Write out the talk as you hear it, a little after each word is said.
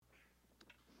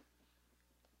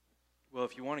Well,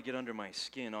 if you want to get under my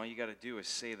skin, all you got to do is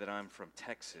say that I'm from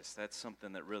Texas. That's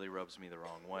something that really rubs me the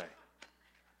wrong way.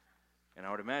 And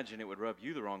I would imagine it would rub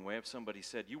you the wrong way if somebody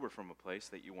said you were from a place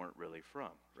that you weren't really from,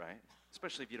 right?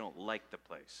 Especially if you don't like the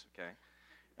place, okay?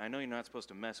 I know you're not supposed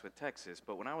to mess with Texas,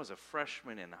 but when I was a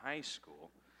freshman in high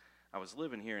school, I was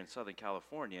living here in Southern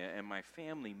California, and my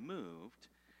family moved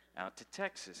out to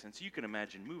Texas. And so you can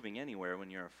imagine moving anywhere when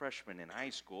you're a freshman in high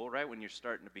school, right? When you're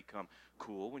starting to become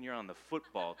cool, when you're on the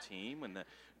football team, when the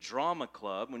drama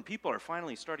club, when people are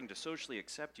finally starting to socially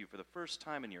accept you for the first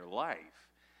time in your life.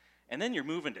 And then you're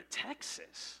moving to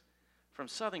Texas from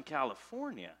Southern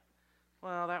California.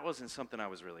 Well, that wasn't something I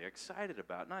was really excited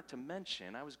about. Not to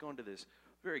mention, I was going to this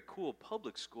very cool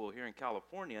public school here in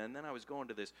California, and then I was going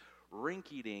to this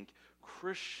rinky-dink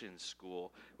Christian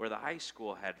school where the high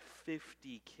school had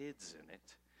 50 kids in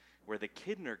it, where the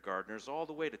kindergartners all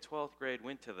the way to 12th grade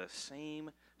went to the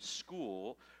same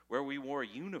school, where we wore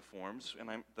uniforms, and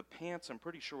the pants, I'm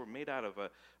pretty sure, were made out of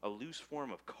a loose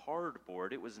form of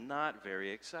cardboard. It was not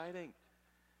very exciting,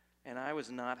 and I was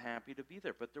not happy to be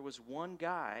there. But there was one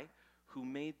guy who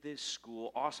made this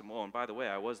school awesome. Oh, and by the way,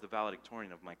 I was the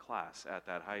valedictorian of my class at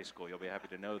that high school. You'll be happy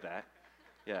to know that.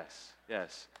 Yes,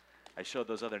 yes. I showed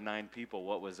those other 9 people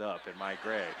what was up in my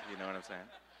grade. You know what I'm saying?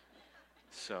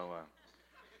 So,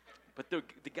 but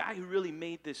the guy who really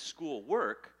made this school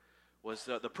work was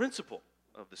the principal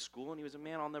of the school, and he was a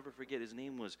man I'll never forget. His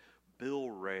name was Bill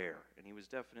Rare, and he was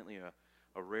definitely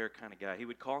a rare kind of guy. He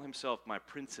would call himself my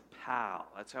principal.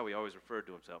 That's how he always referred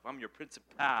to himself. I'm your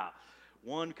principal.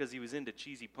 1, because he was into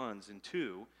cheesy puns, and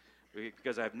 2,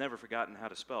 because I've never forgotten how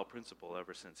to spell principal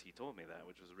ever since he told me that,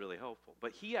 which was really helpful.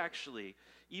 But he actually,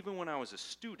 even when I was a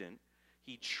student,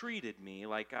 he treated me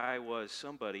like I was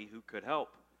somebody who could help.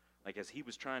 Like as he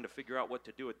was trying to figure out what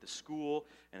to do at the school,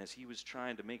 and as he was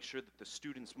trying to make sure that the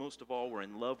students, most of all, were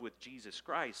in love with Jesus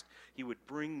Christ, he would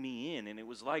bring me in, and it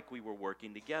was like we were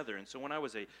working together. And so when I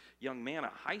was a young man,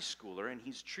 a high schooler, and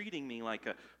he's treating me like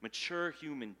a mature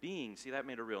human being, see, that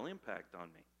made a real impact on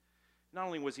me. Not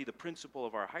only was he the principal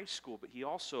of our high school, but he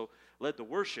also led the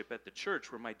worship at the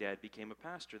church where my dad became a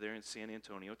pastor there in San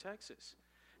Antonio, Texas.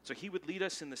 So he would lead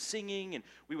us in the singing, and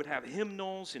we would have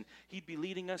hymnals, and he'd be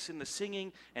leading us in the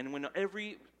singing. And when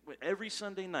every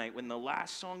Sunday night, when the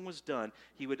last song was done,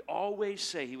 he would always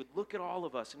say, he would look at all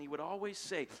of us, and he would always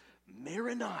say,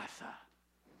 Maranatha,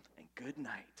 and good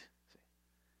night.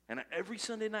 And every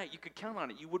Sunday night, you could count on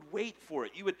it. You would wait for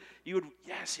it. You would,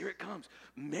 yes, here it comes.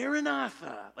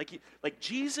 Maranatha. Like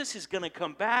Jesus is going to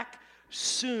come back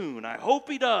soon. I hope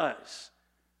he does.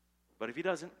 But if he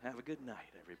doesn't, have a good night,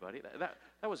 everybody.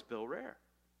 That was Bill Rare.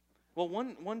 Well,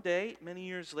 one day, many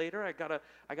years later, I got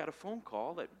a phone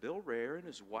call that Bill Rare and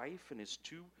his wife and his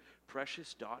 2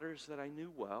 precious daughters that I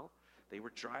knew well, they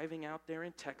were driving out there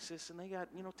in Texas, and they got,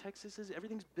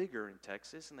 everything's bigger in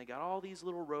Texas, and they got all these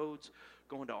little roads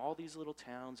going to all these little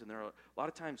towns, and there are a lot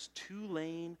of times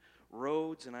 2-lane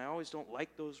roads, and I always don't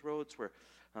like those roads where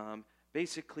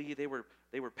basically they were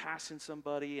passing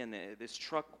somebody, and this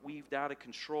truck weaved out of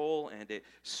control, and it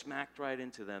smacked right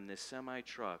into them. This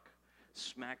semi-truck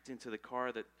smacked into the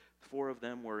car that 4 of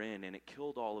them were in, and it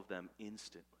killed all of them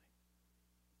instantly.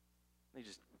 They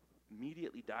just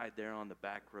immediately died there on the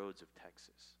back roads of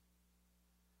Texas.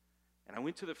 And I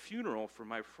went to the funeral for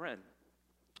my friend,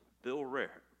 Bill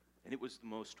Rare, and it was the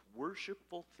most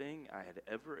worshipful thing I had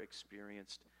ever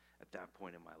experienced at that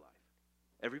point in my life.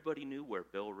 Everybody knew where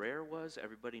Bill Rare was.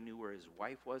 Everybody knew where his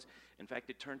wife was. In fact,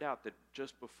 it turned out that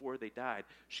just before they died,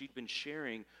 she'd been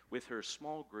sharing with her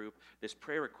small group this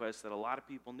prayer request that a lot of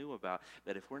people knew about,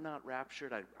 that if we're not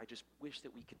raptured, I just wish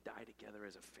that we could die together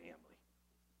as a family.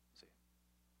 See?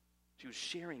 She was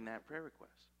sharing that prayer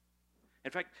request. In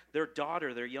fact, their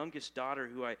youngest daughter,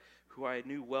 who I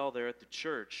knew well there at the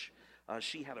church,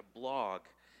 she had a blog,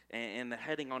 and the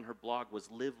heading on her blog was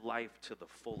 "Live Life to the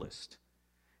Fullest."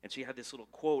 And she had this little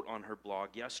quote on her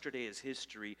blog: "Yesterday is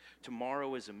history,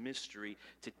 tomorrow is a mystery,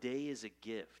 today is a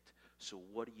gift, so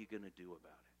what are you going to do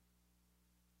about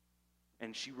it?"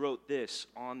 And she wrote this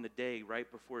on the day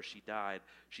right before she died.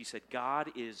 She said,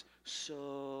 "God is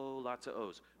so," lots of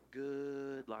O's,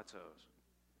 "good," lots of O's.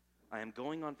 "I am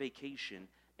going on vacation,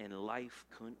 and life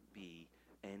couldn't be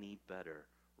any better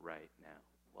right now."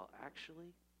 Well,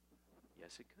 actually,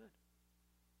 yes, it could.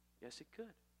 Yes, it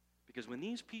could. Because when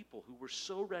these people who were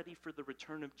so ready for the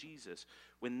return of Jesus,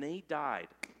 when they died,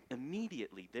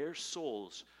 immediately their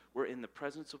souls were in the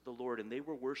presence of the Lord, and they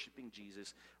were worshiping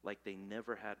Jesus like they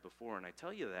never had before. And I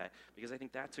tell you that because I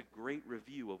think that's a great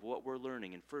review of what we're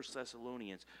learning in 1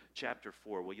 Thessalonians chapter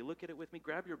 4. Will you look at it with me?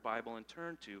 Grab your Bible and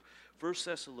turn to 1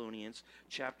 Thessalonians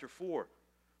chapter 4.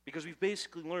 Because we've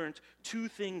basically learned two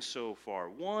things so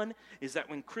far. One is that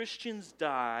when Christians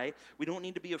die, we don't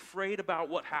need to be afraid about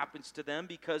what happens to them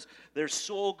because their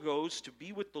soul goes to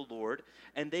be with the Lord,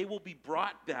 and they will be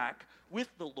brought back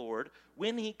with the Lord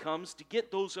when he comes to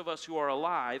get those of us who are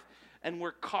alive, and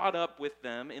we're caught up with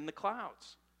them in the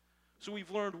clouds. So we've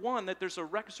learned, one, that there's a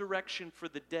resurrection for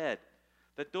the dead,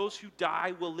 that those who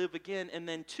die will live again, and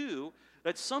then two,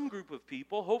 that some group of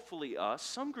people, hopefully us,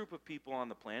 some group of people on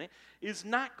the planet, is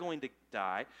not going to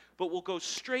die, but will go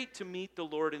straight to meet the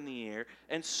Lord in the air,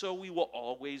 and so we will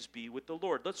always be with the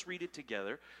Lord. Let's read it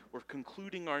together. We're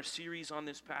concluding our series on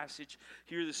this passage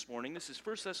here this morning. This is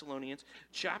 1 Thessalonians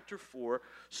chapter 4,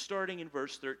 starting in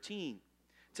verse 13.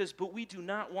 It says, "But we do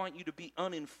not want you to be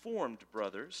uninformed,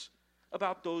 brothers,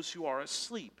 about those who are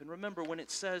asleep." And remember, when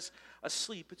it says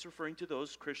asleep, it's referring to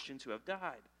those Christians who have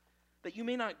died. "That you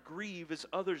may not grieve as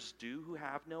others do who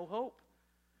have no hope.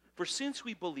 For since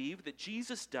we believe that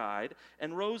Jesus died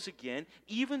and rose again,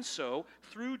 even so,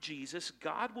 through Jesus,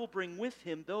 God will bring with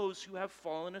him those who have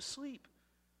fallen asleep.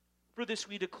 For this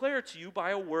we declare to you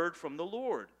by a word from the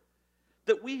Lord,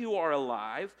 that we who are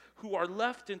alive, who are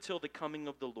left until the coming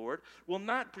of the Lord, will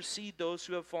not precede those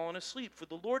who have fallen asleep. For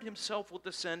the Lord himself will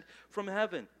descend from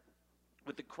heaven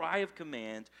with the cry of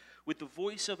command, with the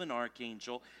voice of an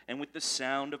archangel, and with the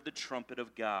sound of the trumpet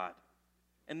of God.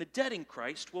 And the dead in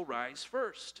Christ will rise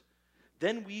first.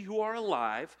 Then we who are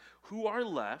alive, who are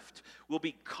left, will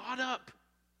be caught up,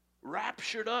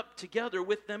 raptured up together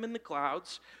with them in the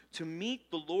clouds to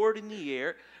meet the Lord in the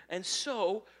air, and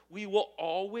so we will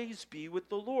always be with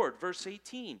the Lord." Verse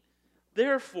 18,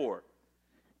 "Therefore,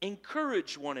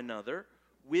 encourage one another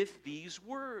with these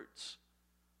words."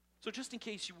 So just in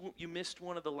case you missed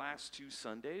one of the last two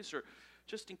Sundays, or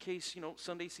just in case,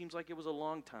 Sunday seems like it was a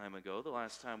long time ago, the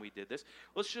last time we did this,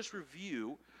 let's just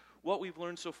review what we've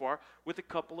learned so far with a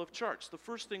couple of charts. The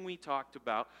first thing we talked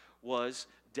about was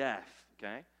death,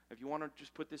 okay? If you want to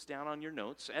just put this down on your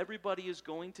notes, everybody is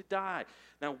going to die.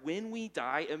 Now, when we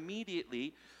die,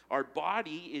 immediately, our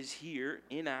body is here,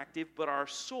 inactive, but our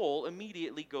soul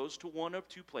immediately goes to one of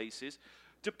two places,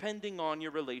 depending on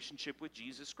your relationship with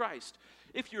Jesus Christ.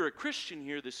 If you're a Christian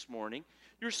here this morning,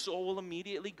 your soul will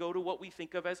immediately go to what we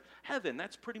think of as heaven.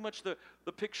 That's pretty much the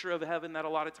picture of heaven that a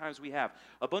lot of times we have.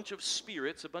 A bunch of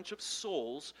spirits, a bunch of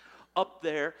souls up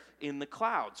there in the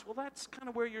clouds. Well, that's kind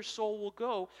of where your soul will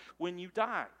go when you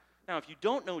die. Now, if you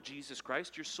don't know Jesus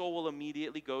Christ, your soul will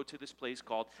immediately go to this place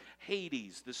called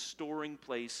Hades, the storing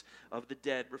place of the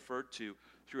dead referred to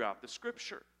throughout the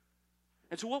Scripture.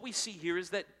 And so what we see here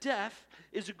is that death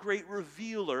is a great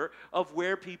revealer of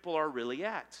where people are really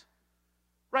at.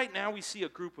 Right now we see a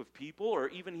group of people, or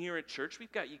even here at church,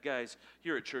 we've got you guys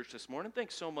here at church this morning.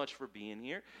 Thanks so much for being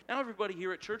here. Now everybody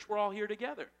here at church, we're all here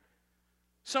together.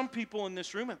 Some people in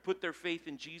this room have put their faith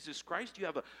in Jesus Christ. You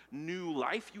have a new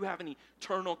life. You have an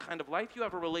eternal kind of life. You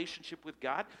have a relationship with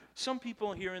God. Some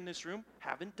people here in this room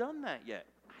haven't done that yet.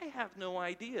 I have no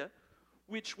idea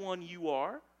which one you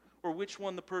are, or which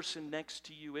one the person next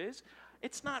to you is.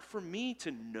 It's not for me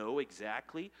to know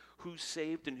exactly who's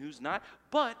saved and who's not,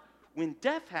 but when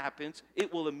death happens,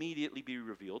 it will immediately be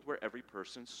revealed where every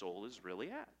person's soul is really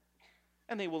at.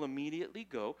 And they will immediately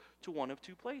go to one of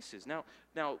two places. Now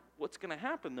what's going to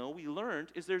happen, though, we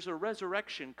learned, is there's a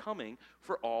resurrection coming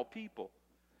for all people.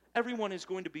 Everyone is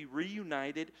going to be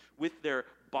reunited with their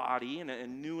body, and a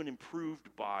new and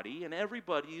improved body, and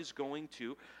everybody is going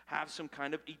to have some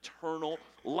kind of eternal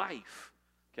life,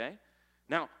 okay?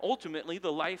 Now, ultimately,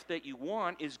 the life that you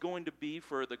want is going to be,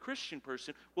 for the Christian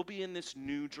person, will be in this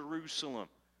new Jerusalem,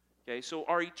 okay? So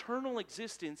our eternal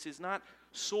existence is not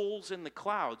souls in the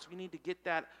clouds. We need to get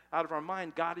that out of our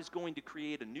mind. God is going to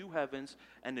create a new heavens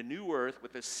and a new earth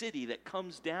with a city that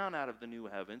comes down out of the new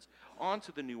heavens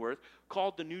onto the new earth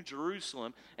called the New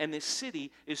Jerusalem. And this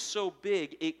city is so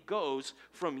big it goes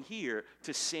from here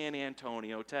to San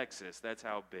Antonio, Texas. That's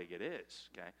how big it is,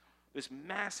 okay? This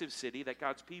massive city that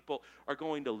God's people are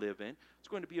going to live in. It's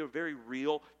going to be a very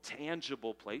real,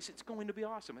 tangible place. It's going to be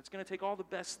awesome. It's going to take all the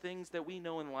best things that we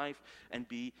know in life and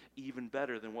be even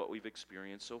better than what we've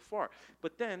experienced so far.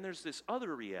 But then there's this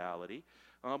other reality,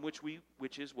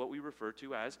 which is what we refer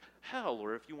to as hell,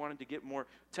 or if you wanted to get more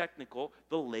technical,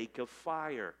 the lake of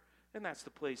fire. And that's the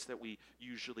place that we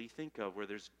usually think of, where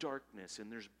there's darkness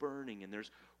and there's burning and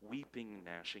there's weeping and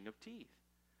gnashing of teeth.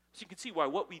 So you can see why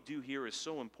what we do here is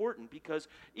so important, because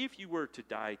if you were to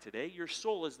die today, your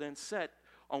soul is then set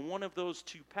on one of those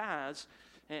two paths,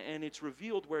 and it's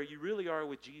revealed where you really are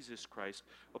with Jesus Christ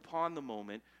upon the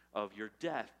moment of your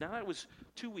death. Now, that was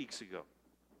 2 weeks ago.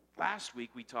 Last week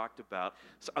we talked about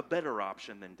a better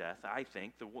option than death, I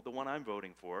think, the one I'm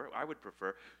voting for, I would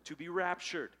prefer, to be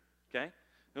raptured, okay?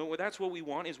 No, that's what we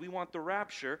want, is we want the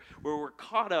rapture where we're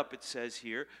caught up, it says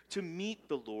here, to meet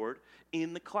the Lord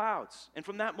in the clouds. And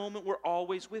from that moment, we're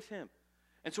always with him.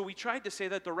 And so we tried to say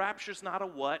that the rapture is not a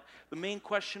what. The main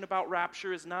question about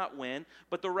rapture is not when,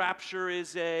 but the rapture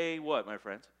is a what, my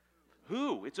friends?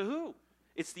 Who. It's a who.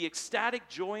 It's the ecstatic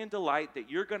joy and delight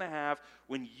that you're going to have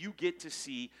when you get to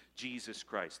see Jesus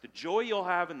Christ. The joy you'll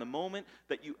have in the moment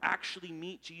that you actually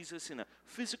meet Jesus in a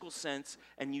physical sense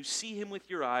and you see him with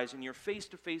your eyes and you're face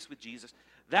to face with Jesus,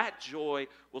 that joy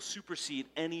will supersede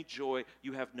any joy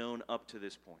you have known up to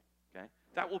this point. Okay?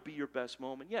 That will be your best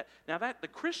moment yet. Now that the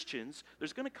Christians,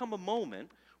 there's going to come a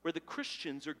moment where the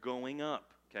Christians are going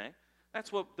up. Okay?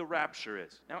 That's what the rapture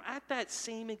is. Now at that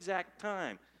same exact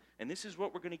time, and this is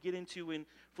what we're going to get into in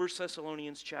 1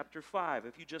 Thessalonians chapter 5.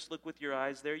 If you just look with your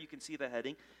eyes there, you can see the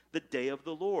heading, the day of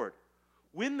the Lord.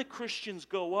 When the Christians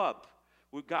go up,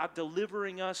 with God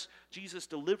delivering us, Jesus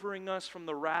delivering us from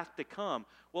the wrath to come,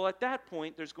 well, at that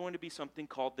point, there's going to be something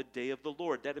called the day of the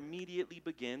Lord. That immediately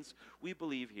begins, we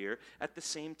believe here, at the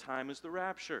same time as the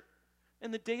rapture.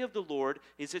 And the day of the Lord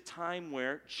is a time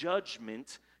where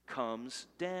judgment comes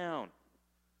down.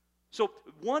 So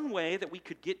one way that we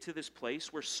could get to this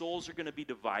place where souls are going to be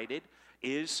divided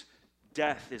is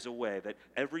death is a way that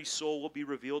every soul will be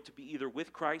revealed to be either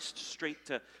with Christ straight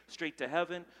to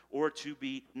heaven or to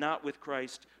be not with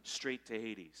Christ straight to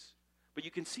Hades. But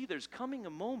you can see there's coming a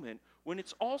moment when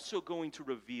it's also going to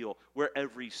reveal where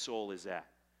every soul is at.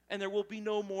 And there will be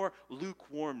no more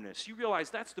lukewarmness. You realize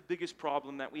that's the biggest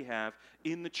problem that we have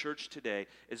in the church today,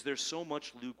 is there's so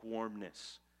much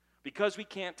lukewarmness. Because we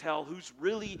can't tell who's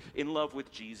really in love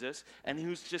with Jesus and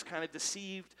who's just kind of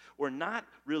deceived or not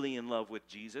really in love with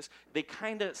Jesus, they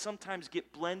kind of sometimes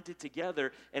get blended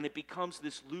together and it becomes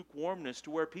this lukewarmness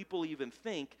to where people even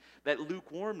think that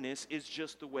lukewarmness is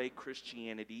just the way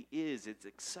Christianity is. It's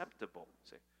acceptable.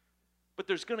 See? But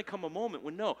there's going to come a moment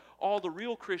when no, all the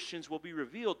real Christians will be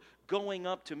revealed going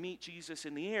up to meet Jesus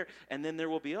in the air, and then there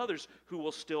will be others who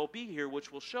will still be here,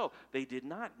 which will show they did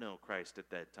not know Christ at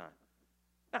that time.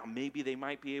 Now, maybe they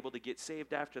might be able to get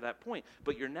saved after that point,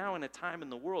 but you're now in a time in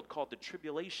the world called the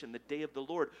tribulation, the day of the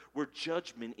Lord, where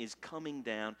judgment is coming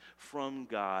down from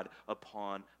God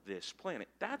upon this planet.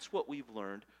 That's what we've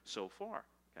learned so far,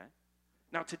 okay?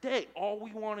 Now, today, all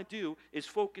we want to do is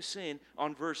focus in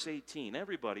on verse 18.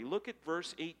 Everybody, look at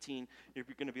verse 18. If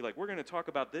you're going to be like, we're going to talk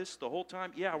about this the whole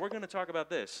time? Yeah, we're going to talk about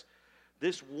this.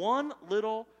 This one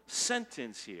little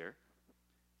sentence here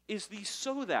is the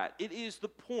so that. It is the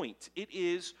point. It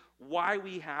is why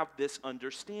we have this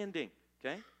understanding,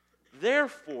 okay?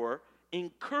 Therefore,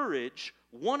 encourage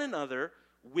one another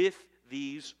with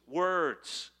these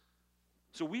words.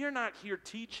 So we are not here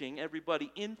teaching everybody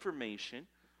information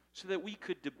so that we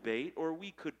could debate or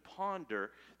we could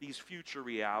ponder these future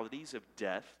realities of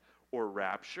death or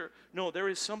rapture. No, there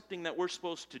is something that we're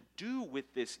supposed to do with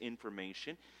this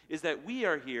information, is that we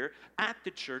are here at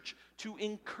the church to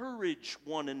encourage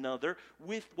one another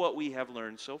with what we have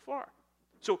learned so far.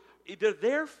 So,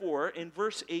 therefore, in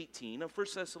verse 18 of 1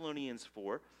 Thessalonians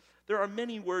 4, there are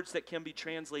many words that can be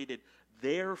translated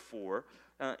therefore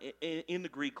in the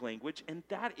Greek language, and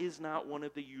that is not one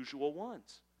of the usual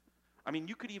ones. I mean,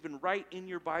 you could even write in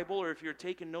your Bible, or if you're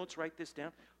taking notes, write this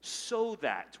down. So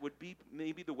that would be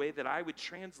maybe the way that I would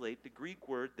translate the Greek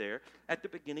word there at the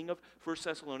beginning of 1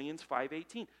 Thessalonians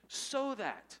 5:18. So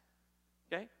that,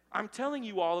 okay? I'm telling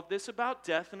you all of this about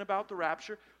death and about the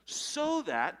rapture, so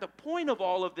that the point of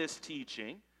all of this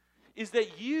teaching is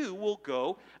that you will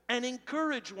go and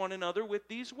encourage one another with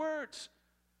these words.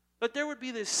 That there would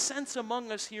be this sense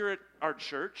among us here at our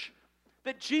church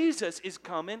that Jesus is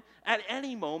coming at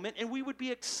any moment, and we would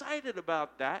be excited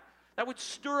about that. That would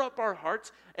stir up our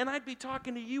hearts, and I'd be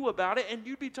talking to you about it, and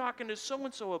you'd be talking to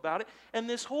so-and-so about it, and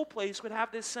this whole place would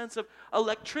have this sense of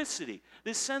electricity,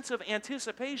 this sense of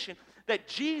anticipation that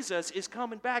Jesus is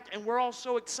coming back, and we're all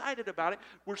so excited about it.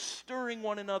 We're stirring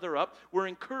one another up. We're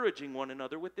encouraging one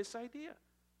another with this idea.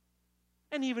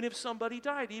 And even if somebody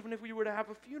died, even if we were to have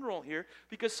a funeral here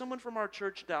because someone from our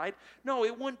church died, no,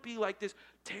 it wouldn't be like this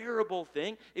terrible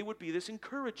thing. It would be this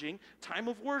encouraging time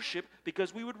of worship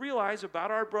because we would realize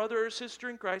about our brother or sister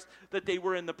in Christ that they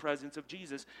were in the presence of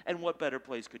Jesus. And what better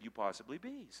place could you possibly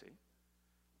be, see?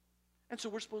 And so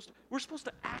we're supposed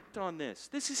to act on this.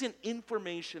 This isn't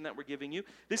information that we're giving you.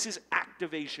 This is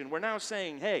activation. We're now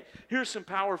saying, hey, here's some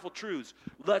powerful truths.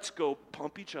 Let's go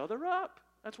pump each other up.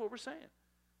 That's what we're saying.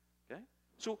 Okay?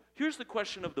 So here's the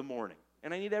question of the morning.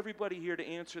 And I need everybody here to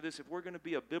answer this. If we're going to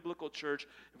be a biblical church,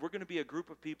 if we're going to be a group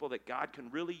of people that God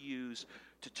can really use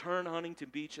to turn Huntington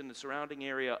Beach and the surrounding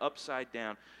area upside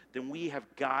down, then we have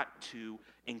got to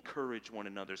encourage one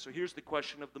another. So here's the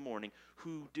question of the morning.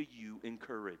 Who do you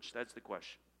encourage? That's the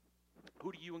question.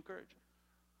 Who do you encourage?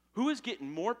 Who is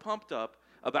getting more pumped up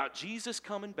about Jesus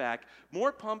coming back,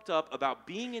 more pumped up about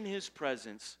being in his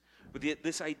presence, with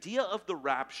this idea of the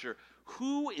rapture?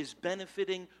 Who is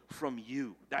benefiting from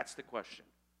you? That's the question.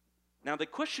 Now, the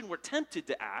question we're tempted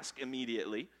to ask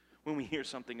immediately when we hear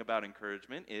something about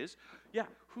encouragement is, yeah,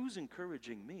 who's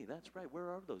encouraging me? That's right. Where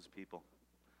are those people?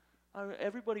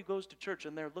 Everybody goes to church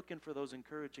and they're looking for those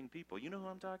encouraging people. You know who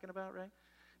I'm talking about, right?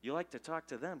 You like to talk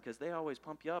to them because they always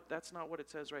pump you up. That's not what it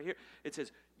says right here. It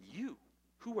says, you.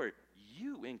 Who are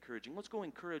you encouraging? Let's go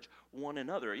encourage one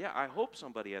another. Yeah, I hope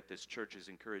somebody at this church is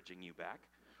encouraging you back.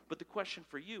 But the question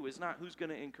for you is not who's going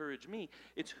to encourage me.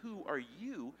 It's who are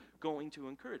you going to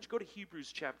encourage? Go to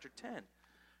Hebrews chapter 10.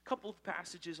 A couple of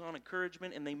passages on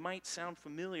encouragement, and they might sound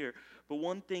familiar, but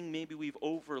one thing maybe we've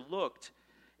overlooked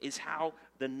is how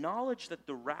the knowledge that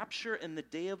the rapture and the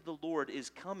day of the Lord is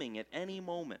coming at any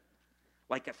moment,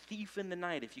 like a thief in the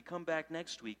night. If you come back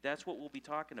next week, that's what we'll be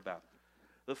talking about.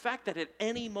 The fact that at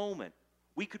any moment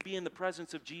we could be in the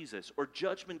presence of Jesus, or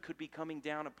judgment could be coming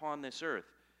down upon this earth,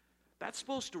 that's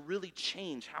supposed to really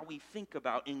change how we think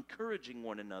about encouraging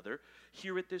one another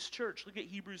here at this church. Look at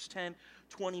Hebrews 10,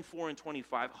 24 and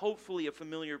 25. Hopefully a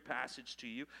familiar passage to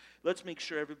you. Let's make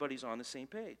sure everybody's on the same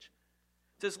page.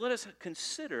 It says, let us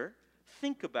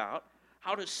think about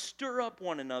how to stir up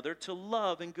one another to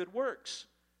love and good works.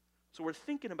 So we're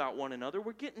thinking about one another.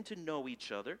 We're getting to know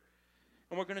each other.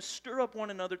 And we're going to stir up one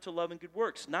another to love and good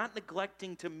works, not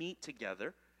neglecting to meet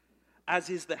together, as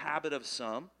is the habit of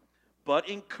some, but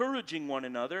encouraging one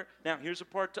another. Now, here's a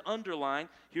part to underline.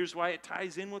 Here's why it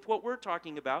ties in with what we're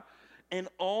talking about. And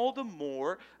all the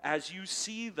more as you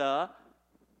see the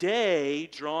day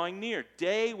drawing near.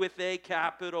 Day with a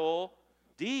capital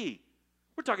D.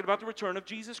 We're talking about the return of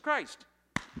Jesus Christ.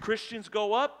 Christians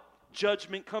go up,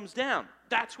 judgment comes down.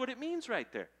 That's what it means right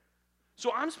there.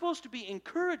 So I'm supposed to be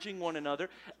encouraging one another,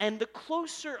 and the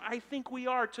closer I think we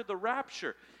are to the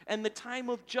rapture and the time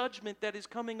of judgment that is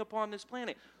coming upon this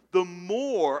planet, the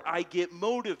more I get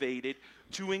motivated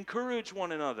to encourage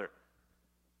one another.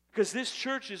 Because this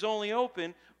church is only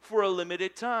open for a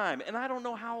limited time, and I don't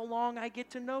know how long I get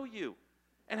to know you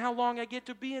and how long I get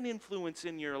to be an influence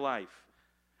in your life.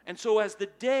 And so as the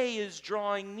day is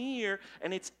drawing near,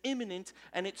 and it's imminent,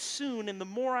 and it's soon, and the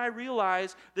more I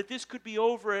realize that this could be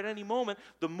over at any moment,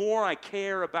 the more I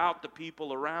care about the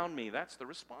people around me. That's the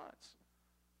response.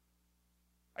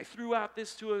 I threw out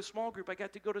this to a small group. I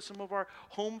got to go to some of our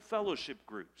home fellowship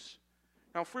groups.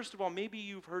 Now, first of all, maybe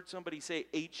you've heard somebody say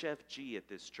HFG at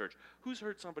this church. Who's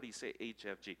heard somebody say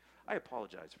HFG? I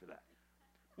apologize for that.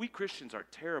 We Christians are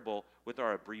terrible with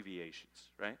our abbreviations,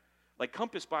 right? Like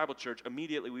Compass Bible Church,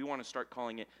 immediately we want to start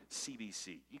calling it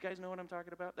CBC. You guys know what I'm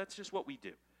talking about? That's just what we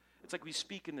do. It's like we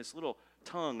speak in this little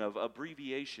tongue of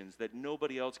abbreviations that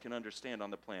nobody else can understand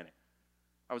on the planet.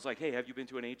 I was like, hey, have you been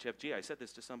to an HFG? I said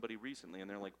this to somebody recently, and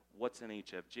they're like, what's an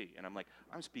HFG? And I'm like,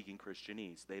 I'm speaking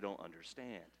Christianese. They don't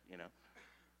understand, you know?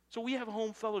 So we have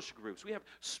home fellowship groups. We have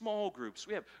small groups.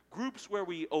 We have groups where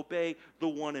we obey the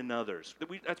one another's.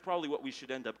 That's probably what we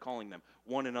should end up calling them,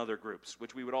 one another groups,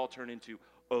 which we would all turn into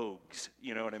OGs.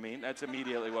 You know what I mean? That's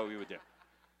immediately what we would do,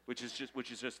 which is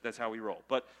just that's how we roll.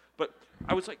 But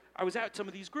I was at some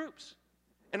of these groups,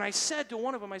 and I said to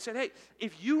one of them, I said, hey,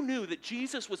 if you knew that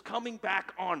Jesus was coming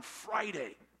back on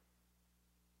Friday,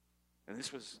 and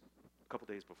this was a couple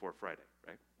days before Friday,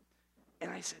 right?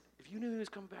 And I said, if you knew he was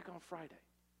coming back on Friday,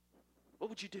 what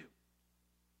would you do?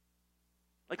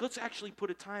 Like, let's actually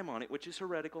put a time on it, which is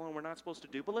heretical and we're not supposed to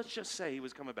do, but let's just say he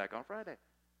was coming back on Friday.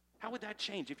 How would that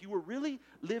change if you were really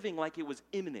living like it was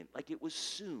imminent, like it was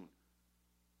soon?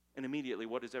 And immediately,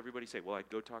 what does everybody say? Well, I'd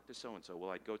go talk to so-and-so.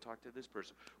 Well, I'd go talk to this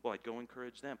person. Well, I'd go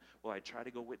encourage them. Well, I'd try to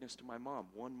go witness to my mom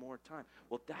one more time.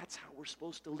 Well, that's how we're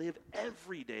supposed to live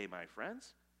every day, my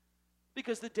friends,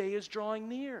 because the day is drawing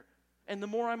near. And the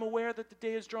more I'm aware that the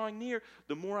day is drawing near,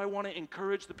 the more I want to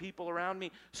encourage the people around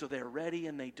me so they're ready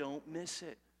and they don't miss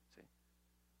it. See?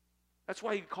 That's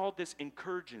why he called this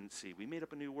encouragency. We made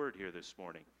up a new word here this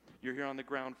morning. You're here on the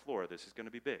ground floor. This is going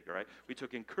to be big, all right? We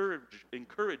took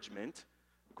encouragement,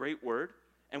 great word,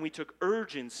 and we took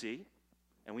urgency,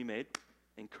 and we made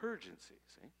encouragency.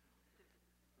 See?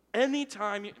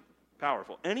 Anytime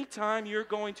you're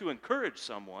going to encourage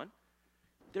someone,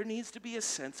 there needs to be a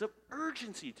sense of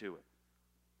urgency to it.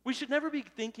 We should never be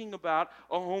thinking about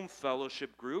a home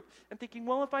fellowship group and thinking,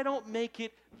 well, if I don't make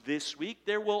it this week,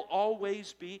 there will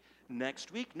always be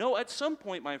next week. No, at some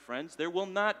point, my friends, there will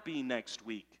not be next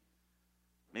week.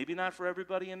 Maybe not for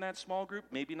everybody in that small group.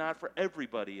 Maybe not for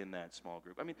everybody in that small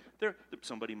group. I mean,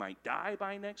 somebody might die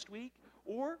by next week,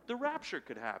 or the rapture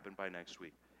could happen by next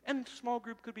week. And the small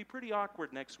group could be pretty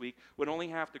awkward next week when only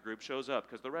half the group shows up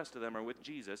because the rest of them are with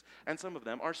Jesus, and some of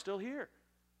them are still here.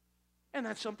 And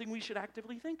that's something we should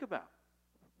actively think about.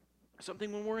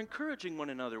 Something when we're encouraging one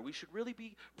another, we should really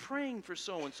be praying for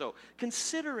so-and-so,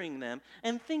 considering them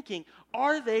and thinking,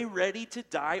 are they ready to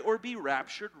die or be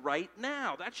raptured right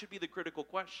now? That should be the critical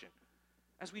question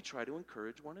as we try to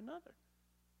encourage one another.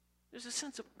 There's a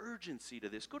sense of urgency to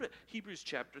this. Go to Hebrews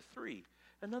chapter 3,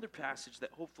 another passage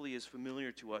that hopefully is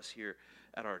familiar to us here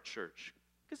at our church,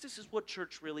 because this is what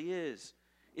church really is.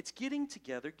 It's getting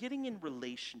together, getting in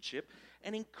relationship,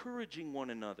 and encouraging one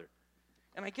another.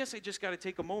 And I guess I just got to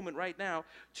take a moment right now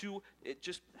to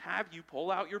just have you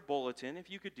pull out your bulletin, if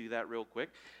you could do that real quick.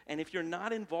 And if you're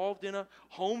not involved in a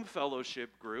home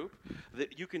fellowship group,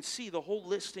 that you can see the whole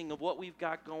listing of what we've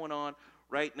got going on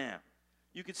right now.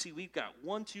 You can see we've got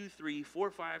 1, 2, 3,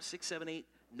 4, 5, 6, 7, 8,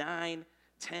 9,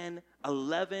 10,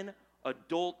 11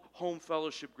 adult home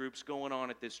fellowship groups going on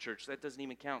at this church. That doesn't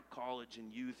even count college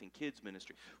and youth and kids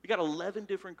ministry. We got 11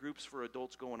 different groups for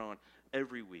adults going on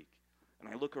every week. And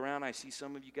I look around, I see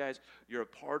some of you guys, you're a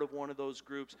part of one of those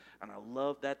groups, and I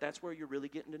love that. That's where you're really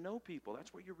getting to know people.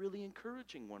 That's where you're really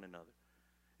encouraging one another.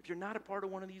 If you're not a part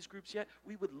of one of these groups yet,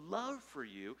 we would love for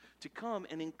you to come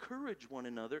and encourage one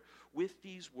another with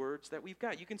these words that we've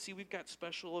got. You can see we've got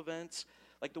special events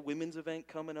like the women's event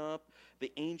coming up,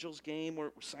 the Angels game, we're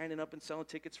signing up and selling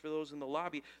tickets for those in the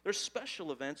lobby. There's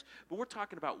special events, but we're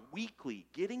talking about weekly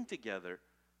getting together,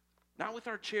 not with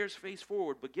our chairs face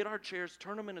forward, but get our chairs,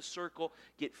 turn them in a circle,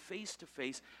 get face to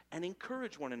face, and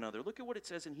encourage one another. Look at what it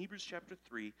says in Hebrews chapter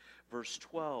 3, verse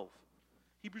 12.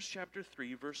 Hebrews chapter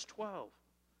 3, verse 12.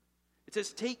 It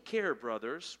says, take care,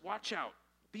 brothers, watch out,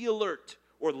 be alert,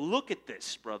 or look at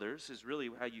this, brothers, is really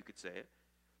how you could say it.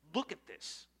 Look at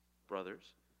this,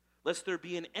 brothers, lest there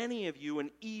be in any of you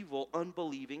an evil,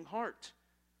 unbelieving heart,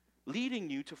 leading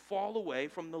you to fall away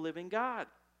from the living God.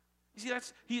 You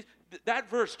see, that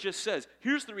verse just says,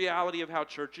 here's the reality of how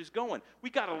church is going. We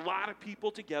got a lot of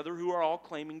people together who are all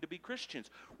claiming to be Christians.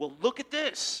 Well, look at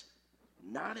this.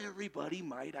 Not everybody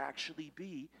might actually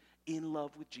be in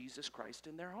love with Jesus Christ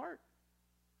in their heart.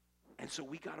 And so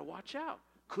we got to watch out.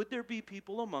 Could there be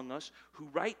people among us who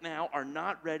right now are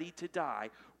not ready to die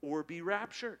or be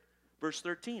raptured? Verse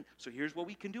 13. So here's what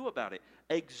we can do about it.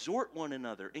 Exhort one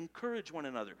another. Encourage one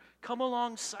another. Come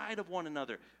alongside of one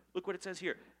another. Look what it says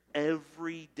here.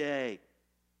 Every day.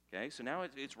 Okay, so now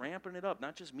it's ramping it up.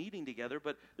 Not just meeting together,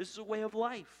 but this is a way of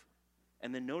life.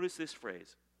 And then notice this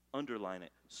phrase. Underline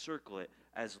it. Circle it.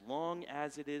 As long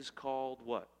as it is called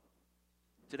what?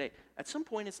 Today. At some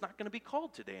point, it's not going to be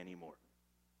called today anymore.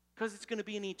 Because it's going to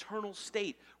be an eternal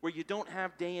state where you don't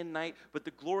have day and night, but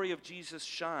the glory of Jesus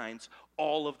shines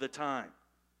all of the time.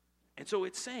 And so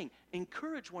it's saying,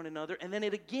 encourage one another, and then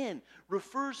it again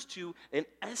refers to an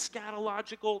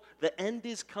eschatological, the end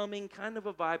is coming kind of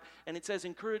a vibe, and it says,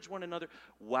 encourage one another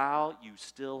while you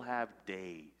still have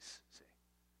days. See?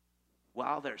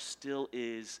 While there still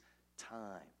is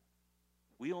time.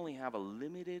 We only have a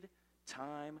limited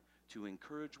time to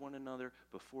encourage one another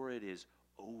before it is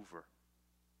over.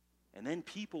 And then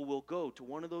people will go to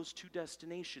one of those two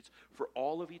destinations for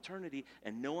all of eternity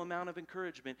and no amount of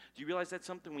encouragement. Do you realize that's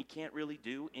something we can't really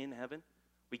do in heaven?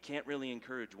 We can't really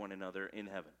encourage one another in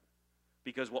heaven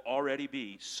because we'll already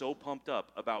be so pumped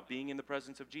up about being in the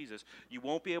presence of Jesus. You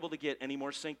won't be able to get any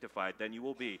more sanctified than you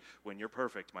will be when you're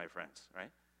perfect, my friends, right?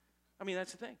 I mean,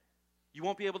 that's the thing. You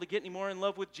won't be able to get any more in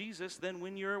love with Jesus than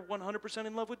when you're 100%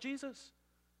 in love with Jesus.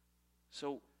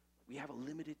 So we have a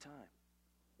limited time.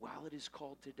 While it is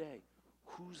called today,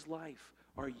 whose life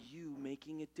are you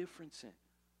making a difference in?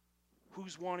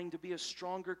 Who's wanting to be a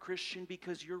stronger Christian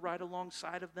because you're right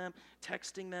alongside of them,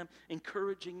 texting them,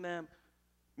 encouraging them,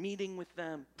 meeting with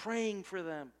them, praying for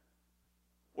them?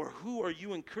 Or who are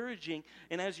you encouraging?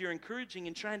 And as you're encouraging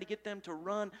and trying to get them to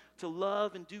run, to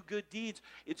love, and do good deeds,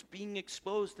 it's being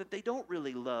exposed that they don't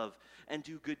really love and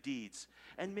do good deeds.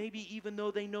 And maybe even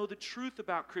though they know the truth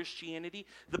about Christianity,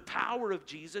 the power of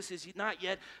Jesus is not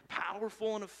yet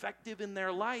powerful and effective in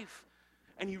their life.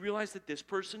 And you realize that this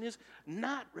person is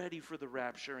not ready for the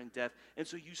rapture and death. And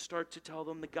so you start to tell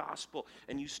them the gospel,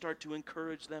 and you start to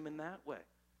encourage them in that way.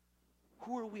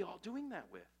 Who are we all doing that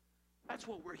with? That's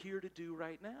what we're here to do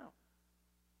right now.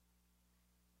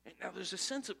 And now there's a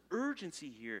sense of urgency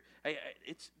here.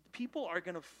 People are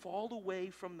going to fall away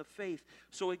from the faith.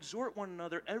 So exhort one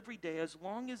another every day, as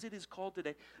long as it is called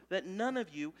today, that none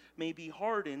of you may be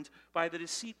hardened by the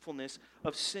deceitfulness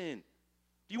of sin.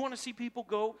 Do you want to see people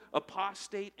go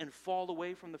apostate and fall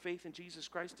away from the faith in Jesus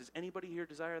Christ? Does anybody here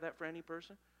desire that for any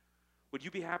person? Would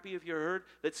you be happy if you heard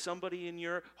that somebody in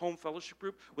your home fellowship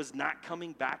group was not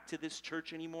coming back to this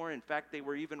church anymore? In fact, they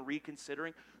were even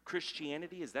reconsidering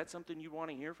Christianity. Is that something you want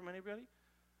to hear from anybody?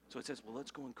 So it says, well,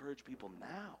 let's go encourage people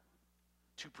now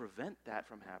to prevent that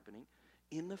from happening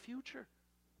in the future.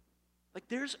 Like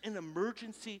there's an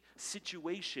emergency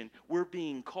situation we're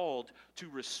being called to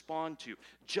respond to.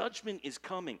 Judgment is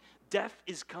coming. Death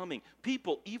is coming.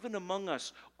 People, even among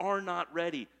us, are not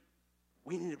ready.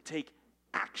 We need to take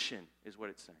action, is what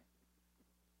it's saying.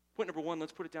 Point number one,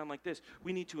 let's put it down like this.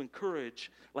 We need to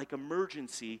encourage like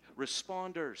emergency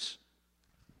responders.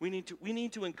 We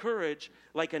need to encourage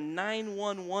like a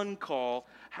 911 call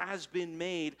has been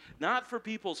made, not for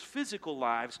people's physical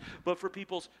lives, but for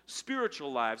people's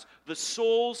spiritual lives. The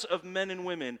souls of men and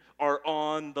women are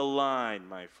on the line,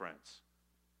 my friends.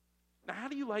 Now, how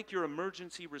do you like your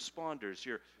emergency responders,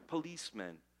 your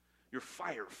policemen, your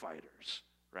firefighters,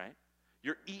 right?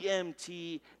 Your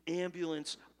EMT,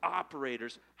 ambulance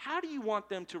operators, how do you want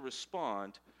them to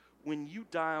respond when you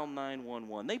dial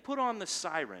 911? They put on the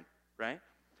siren, right?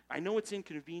 I know it's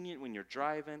inconvenient when you're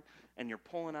driving and you're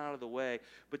pulling out of the way,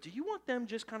 but do you want them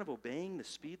just kind of obeying the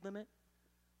speed limit?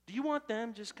 Do you want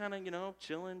them just kind of,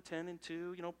 chilling 10 and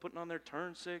 2, putting on their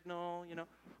turn signal,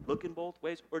 looking both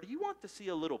ways? Or do you want to see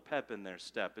a little pep in their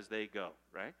step as they go,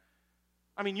 right?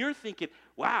 I mean, you're thinking,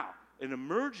 wow, an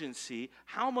emergency,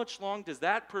 how much long does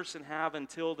that person have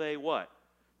until they what?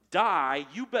 Die.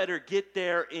 You better get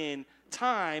there in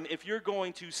time if you're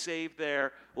going to save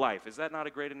their life. Is that not a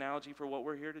great analogy for what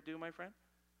we're here to do, my friend?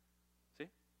 See?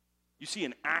 You see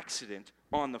an accident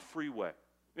on the freeway.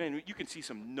 Man, you can see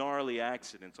some gnarly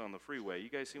accidents on the freeway. You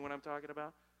guys see what I'm talking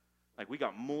about? Like we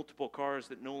got multiple cars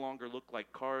that no longer look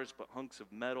like cars but hunks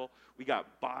of metal. We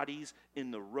got bodies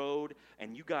in the road,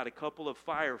 and you got a couple of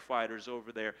firefighters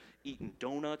over there eating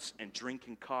donuts and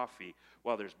drinking coffee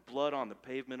while there's blood on the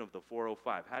pavement of the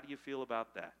 405. How do you feel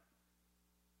about that?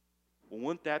 Well,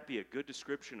 wouldn't that be a good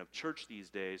description of church these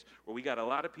days, where we got a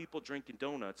lot of people drinking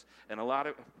donuts and a lot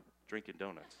of drinking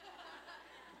donuts.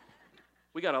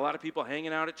 We got a lot of people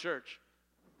hanging out at church,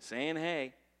 saying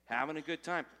hey, having a good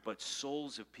time, but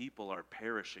souls of people are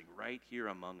perishing right here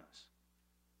among us.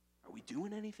 Are we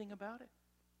doing anything about it?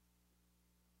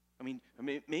 I mean,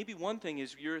 maybe one thing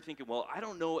is you're thinking, well, I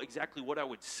don't know exactly what I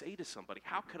would say to somebody.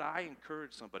 How could I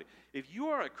encourage somebody? If you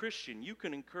are a Christian, you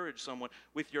can encourage someone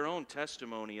with your own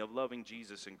testimony of loving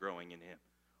Jesus and growing in Him.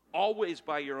 Always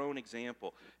by your own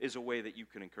example is a way that you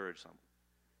can encourage someone.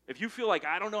 If you feel like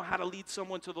I don't know how to lead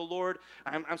someone to the Lord,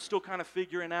 I'm still kind of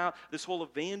figuring out this whole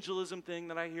evangelism thing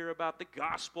that I hear about, the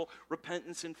gospel,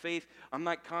 repentance and faith, I'm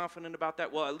not confident about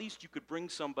that. Well, at least you could bring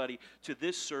somebody to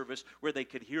this service where they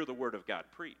could hear the word of God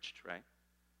preached, right?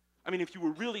 I mean, if you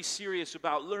were really serious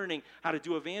about learning how to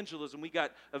do evangelism, we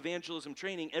got evangelism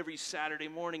training every Saturday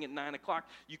morning at 9 o'clock.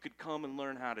 You could come and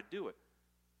learn how to do it.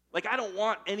 Like, I don't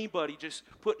want anybody just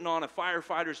putting on a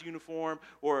firefighter's uniform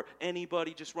or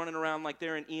anybody just running around like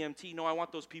they're an EMT. No, I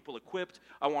want those people equipped.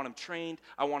 I want them trained.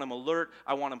 I want them alert.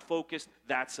 I want them focused.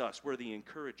 That's us. We're the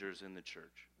encouragers in the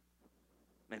church.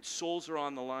 And souls are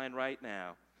on the line right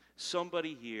now.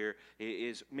 Somebody here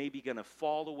is maybe going to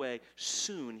fall away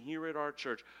soon here at our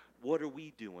church. What are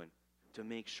we doing to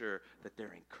make sure that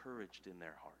they're encouraged in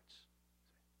their hearts?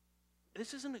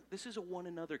 This is a one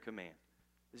another command.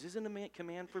 This isn't a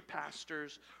command for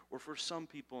pastors or for some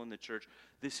people in the church.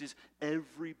 This is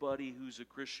everybody who's a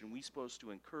Christian. We're supposed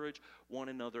to encourage one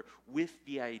another with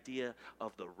the idea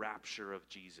of the rapture of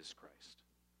Jesus Christ.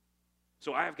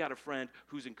 So I've got a friend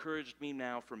who's encouraged me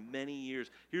now for many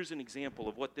years. Here's an example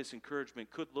of what this encouragement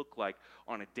could look like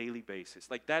on a daily basis.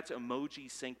 Like, that's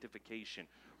emoji sanctification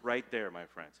right there, my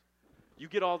friends. You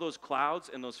get all those clouds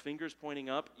and those fingers pointing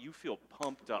up, you feel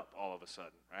pumped up all of a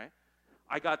sudden, right?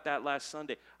 I got that last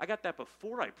Sunday. I got that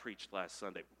before I preached last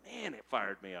Sunday. Man, it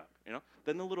fired me up,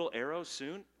 Then the little arrow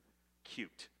soon,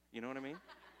 cute. You know what I mean?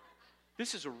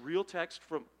 This is a real text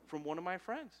from one of my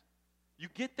friends. You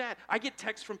get that? I get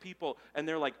texts from people, and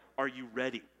they're like, are you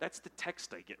ready? That's the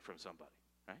text I get from somebody,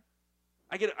 right?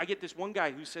 I get this one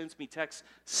guy who sends me texts,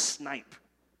 snipe.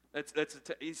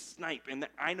 He's snipe, and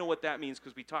I know what that means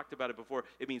because we talked about it before.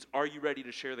 It means, are you ready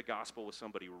to share the gospel with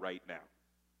somebody right now?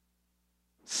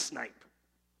 Snipe.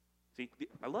 See,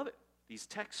 I love it. These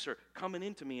texts are coming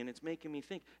into me, and it's making me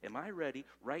think, am I ready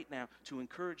right now to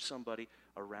encourage somebody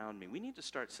around me? We need to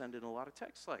start sending a lot of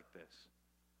texts like this.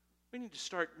 We need to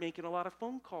start making a lot of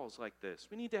phone calls like this.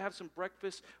 We need to have some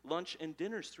breakfast, lunch, and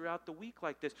dinners throughout the week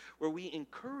like this, where we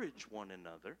encourage one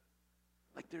another.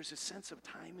 Like there's a sense of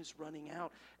time is running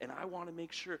out, and I want to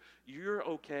make sure you're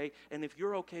okay. And if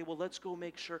you're okay, well, let's go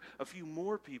make sure a few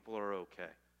more people are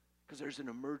okay. Because there's an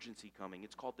emergency coming.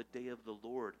 It's called the day of the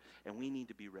Lord, and we need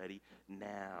to be ready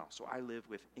now. So I live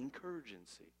with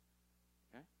encouragency.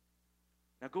 Okay?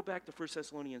 Now go back to 1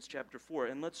 Thessalonians chapter 4,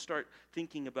 and let's start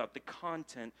thinking about the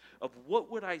content of what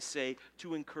would I say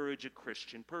to encourage a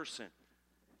Christian person.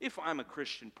 If I'm a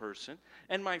Christian person,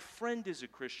 and my friend is a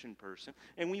Christian person,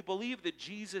 and we believe that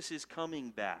Jesus is coming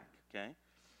back, okay?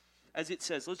 As it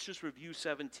says, let's just review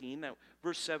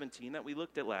verse 17 that we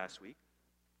looked at last week.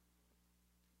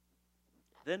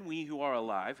 Then we who are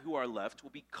alive, who are left,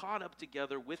 will be caught up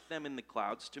together with them in the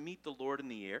clouds to meet the Lord in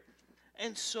the air.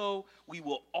 And so we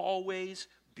will always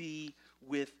be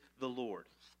with the Lord.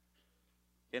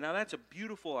 And now that's a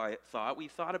beautiful thought. We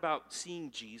thought about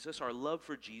seeing Jesus, our love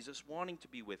for Jesus, wanting to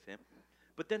be with him.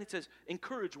 But then it says,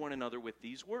 encourage one another with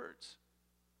these words.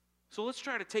 So let's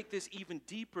try to take this even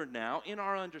deeper now in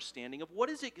our understanding of what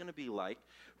is it going to be like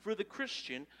for the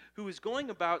Christian who is going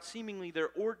about seemingly their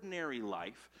ordinary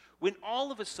life when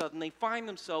all of a sudden they find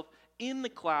themselves in the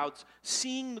clouds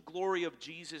seeing the glory of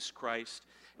Jesus Christ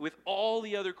with all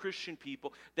the other Christian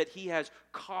people that he has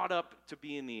caught up to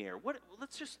be in the air.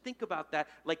 Let's just think about that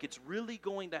like it's really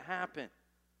going to happen.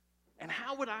 And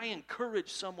how would I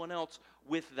encourage someone else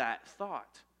with that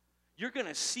thought? You're going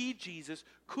to see Jesus,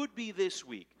 could be this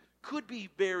week, could be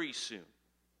very soon.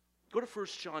 Go to 1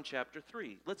 John chapter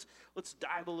 3. Let's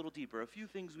dive a little deeper. A few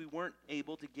things we weren't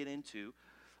able to get into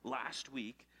last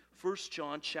week. 1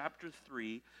 John chapter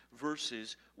 3,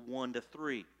 verses 1 to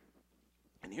 3.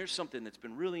 And here's something that's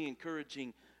been really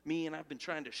encouraging me, and I've been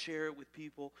trying to share it with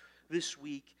people this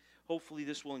week. Hopefully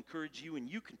this will encourage you, and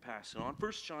you can pass it on.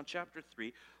 1 John chapter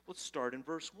 3, let's start in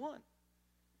verse 1.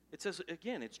 It says,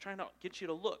 again, it's trying to get you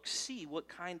to look, see what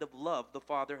kind of love the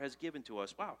Father has given to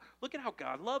us. Wow, look at how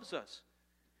God loves us.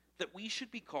 That we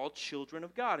should be called children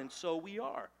of God, and so we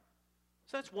are.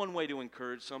 So that's one way to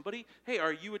encourage somebody. Hey,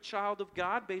 are you a child of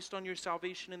God based on your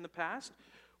salvation in the past?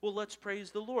 Well, let's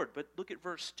praise the Lord. But look at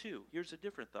verse 2. Here's a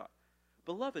different thought.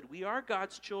 Beloved, we are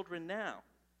God's children now,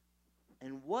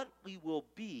 and what we will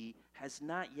be has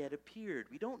not yet appeared.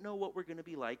 We don't know what we're going to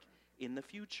be like in the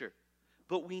future.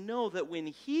 But we know that when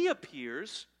he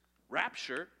appears,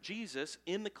 rapture, Jesus,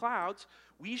 in the clouds,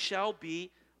 we shall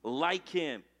be like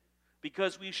him,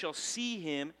 because we shall see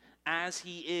him as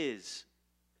he is.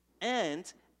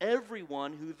 And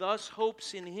everyone who thus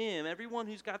hopes in him, everyone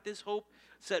who's got this hope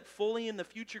set fully in the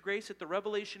future grace at the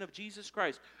revelation of Jesus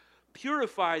Christ,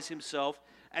 purifies himself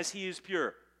as he is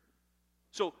pure.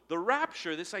 So the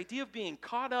rapture, this idea of being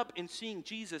caught up in seeing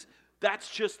Jesus, that's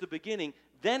just the beginning.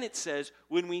 Then it says,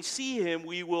 when we see him,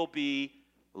 we will be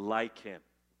like him.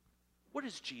 What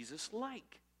is Jesus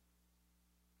like?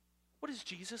 What is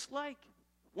Jesus like?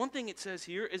 One thing it says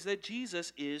here is that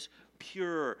Jesus is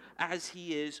pure, as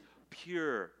he is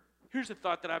pure. Here's a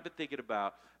thought that I've been thinking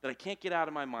about that I can't get out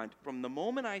of my mind. From the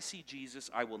moment I see Jesus,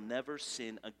 I will never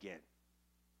sin again.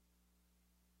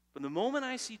 From the moment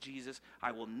I see Jesus,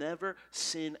 I will never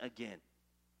sin again.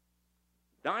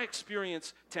 Now, I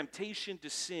experience temptation to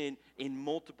sin in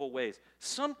multiple ways.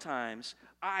 Sometimes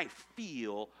I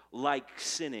feel like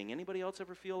sinning. Anybody else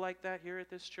ever feel like that here at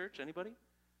this church? Anybody?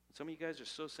 Some of you guys are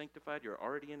so sanctified, you're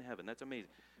already in heaven. That's amazing.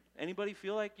 Anybody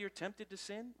feel like you're tempted to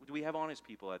sin? Do we have honest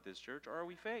people at this church, or are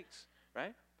we fakes?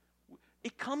 Right?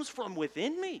 It comes from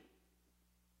within me.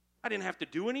 I didn't have to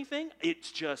do anything.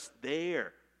 It's just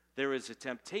there. There is a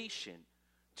temptation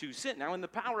to sin. Now, in the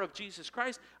power of Jesus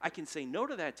Christ, I can say no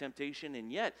to that temptation,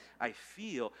 and yet I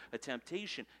feel a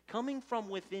temptation coming from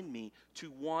within me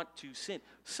to want to sin.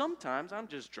 Sometimes I'm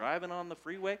just driving on the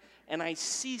freeway, and I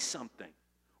see something,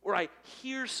 or I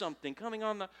hear something coming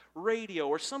on the radio,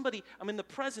 or I'm in the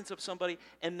presence of somebody,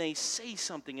 and they say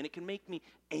something, and it can make me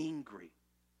angry,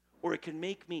 or it can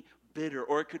make me bitter,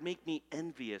 or it could make me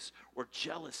envious or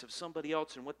jealous of somebody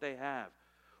else and what they have.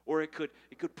 Or it could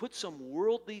put some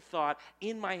worldly thought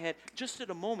in my head just at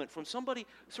a moment from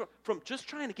just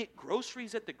trying to get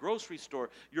groceries at the grocery store.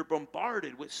 You're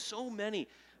bombarded with so many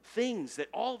things that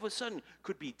all of a sudden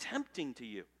could be tempting to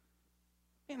you.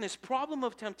 And this problem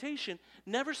of temptation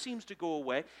never seems to go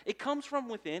away. It comes from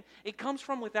within. It comes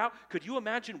from without. Could you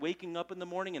imagine waking up in the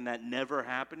morning and that never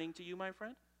happening to you, my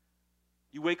friend?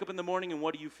 You wake up in the morning and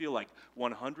what do you feel like?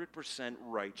 100%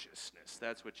 righteousness.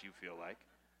 That's what you feel like.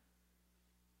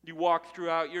 You walk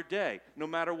throughout your day, no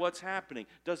matter what's happening,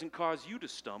 doesn't cause you to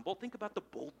stumble. Think about the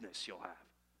boldness you'll have.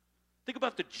 Think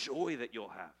about the joy that you'll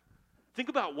have. Think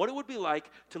about what it would be like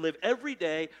to live every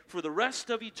day for the rest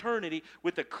of eternity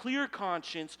with a clear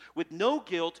conscience, with no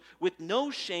guilt, with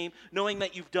no shame, knowing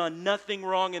that you've done nothing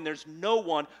wrong and there's no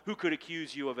one who could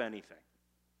accuse you of anything.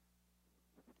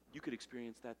 You could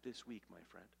experience that this week, my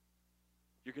friend.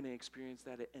 You're going to experience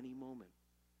that at any moment.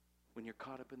 When you're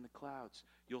caught up in the clouds,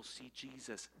 you'll see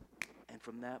Jesus. And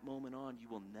from that moment on, you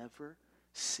will never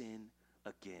sin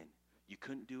again. You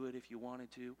couldn't do it if you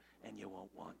wanted to, and you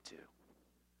won't want to.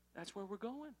 That's where we're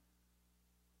going.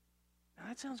 Now,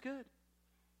 that sounds good.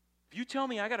 If you tell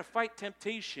me I got to fight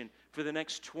temptation for the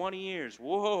next 20 years,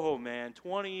 whoa, man,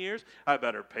 20 years? I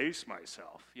better pace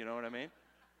myself. You know what I mean?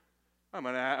 I'm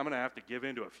gonna have to give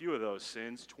in to a few of those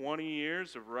sins. 20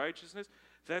 years of righteousness?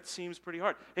 That seems pretty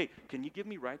hard. Hey, can you give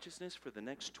me righteousness for the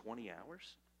next 20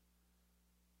 hours?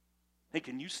 Hey,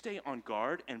 can you stay on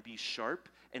guard and be sharp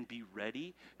and be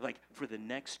ready, like, for the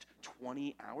next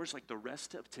 20 hours, like the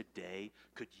rest of today?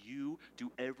 Could you do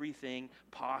everything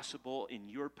possible in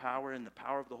your power and the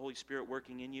power of the Holy Spirit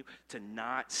working in you to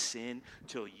not sin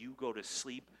till you go to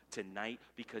sleep tonight,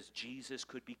 because Jesus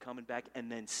could be coming back and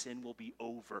then sin will be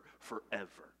over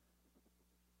forever?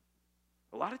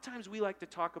 A lot of times we like to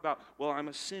talk about, well, I'm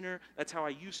a sinner. That's how I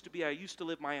used to be. I used to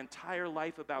live my entire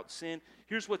life about sin.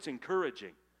 Here's what's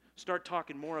encouraging. Start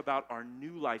talking more about our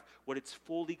new life, what it's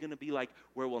fully going to be like,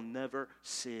 where we'll never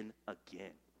sin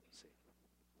again. See?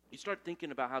 You start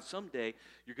thinking about how someday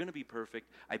you're going to be perfect.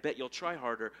 I bet you'll try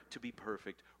harder to be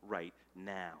perfect right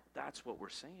now. That's what we're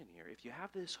saying here. If you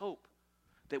have this hope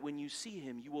that when you see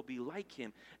him, you will be like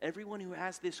him, everyone who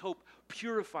has this hope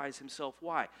purifies himself.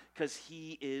 Why? Because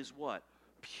he is what?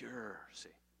 Pure, see,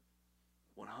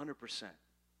 100%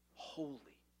 holy.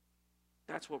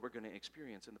 That's what we're going to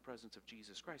experience in the presence of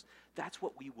Jesus Christ. That's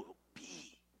what we will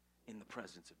be in the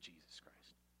presence of Jesus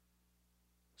Christ.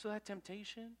 So that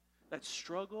temptation, that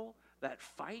struggle, that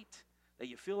fight that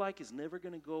you feel like is never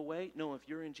going to go away, no, if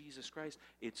you're in Jesus Christ,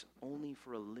 it's only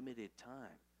for a limited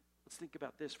time. Let's think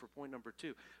about this for point number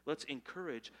 2. Let's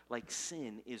encourage like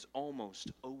sin is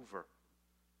almost over.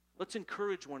 Let's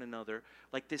encourage one another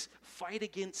like this fight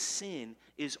against sin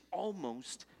is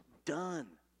almost done.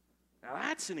 Now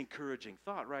that's an encouraging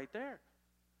thought right there.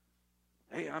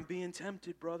 Hey, I'm being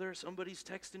tempted, brother. Somebody's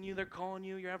texting you, they're calling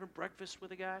you, you're having breakfast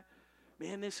with a guy.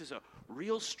 Man, this is a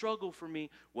real struggle for me.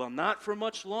 Well, not for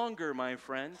much longer, my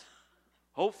friend.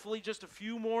 Hopefully just a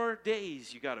few more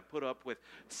days you got to put up with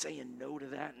saying no to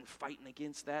that and fighting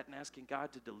against that and asking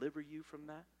God to deliver you from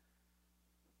that.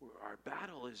 Our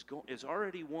battle is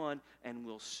already won and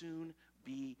will soon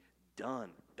be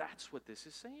done. That's what this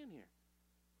is saying here.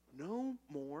 No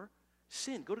more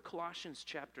sin. Go to Colossians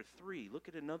chapter 3. Look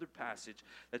at another passage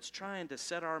that's trying to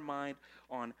set our mind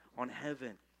on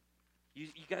heaven. You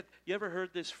ever heard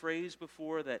this phrase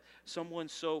before, that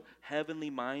someone's so heavenly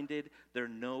minded they're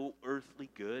no earthly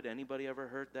good? Anybody ever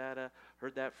heard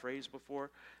that phrase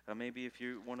before? Maybe if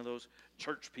you're one of those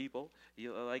church people,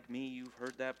 like me, you've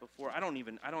heard that before. I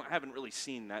haven't really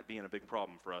seen that being a big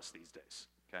problem for us these days.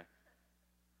 Okay,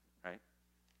 right?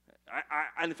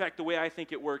 In fact, the way I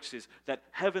think it works is that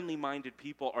heavenly-minded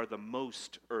people are the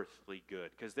most earthly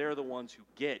good, because they're the ones who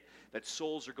get that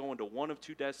souls are going to one of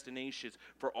two destinations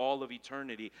for all of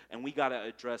eternity, and we got to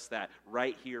address that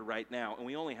right here, right now, and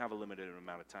we only have a limited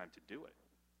amount of time to do it.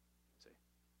 See?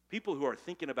 People who are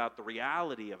thinking about the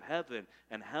reality of heaven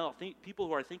and hell, people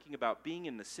who are thinking about being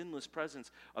in the sinless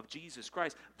presence of Jesus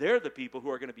Christ, they're the people who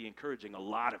are going to be encouraging a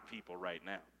lot of people right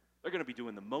now. They're going to be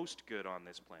doing the most good on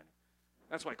this planet.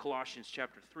 That's why Colossians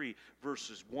chapter 3,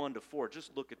 verses 1 to 4,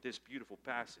 just look at this beautiful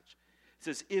passage. It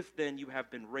says, if then you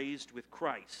have been raised with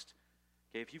Christ,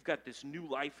 okay, if you've got this new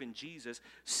life in Jesus,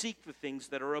 seek the things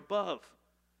that are above,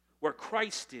 where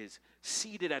Christ is,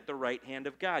 seated at the right hand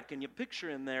of God. Can you picture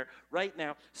him there right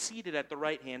now, seated at the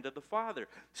right hand of the Father?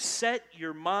 Set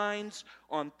your minds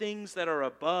on things that are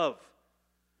above,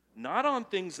 not on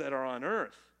things that are on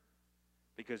earth.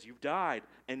 Because you've died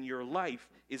and your life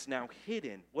is now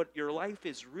hidden. What your life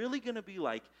is really going to be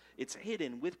like, it's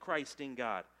hidden with Christ in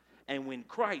God. And when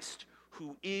Christ,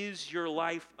 who is your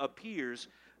life, appears,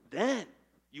 then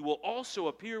you will also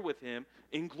appear with him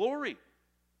in glory.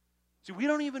 See, we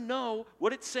don't even know,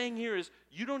 what it's saying here is,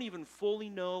 you don't even fully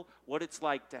know what it's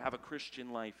like to have a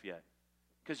Christian life yet.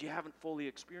 Because you haven't fully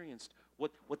experienced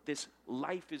what this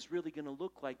life is really going to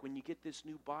look like when you get this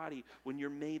new body, when you're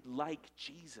made like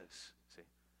Jesus. See?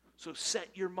 So set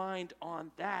your mind on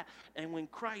that. And when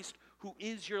Christ, who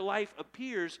is your life,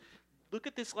 appears, look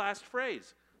at this last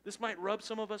phrase. This might rub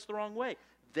some of us the wrong way.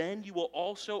 then you will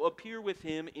also appear with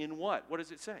him in what? What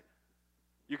does it say?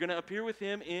 You're going to appear with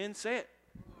him in, say it.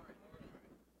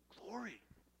 Glory.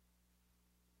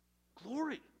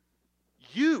 Glory.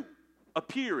 You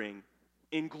appearing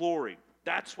in glory.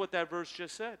 That's what that verse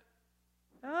just said.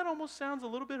 Now that almost sounds a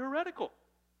little bit heretical.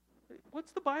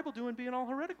 What's the Bible doing being all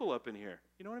heretical up in here?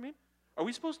 You know what I mean? Are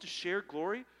we supposed to share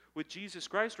glory with Jesus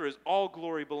Christ, or does all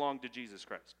glory belong to Jesus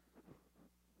Christ?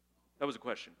 That was a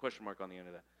question mark on the end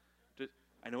of that.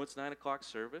 I know it's 9 o'clock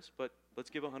service, but let's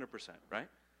give 100%, right?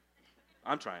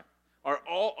 I'm trying. Are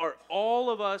all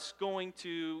of us going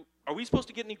to, are we supposed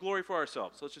to get any glory for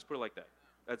ourselves? Let's just put it like that.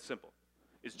 That's simple.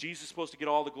 Is Jesus supposed to get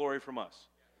all the glory from us?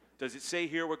 Does it say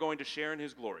here we're going to share in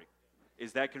his glory?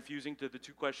 Is that confusing to the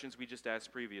two questions we just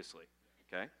asked previously?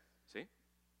 Okay, see?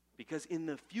 Because in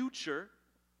the future,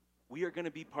 we are going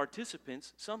to be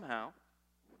participants somehow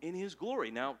in his glory.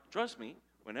 Now, trust me,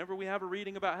 whenever we have a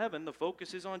reading about heaven, the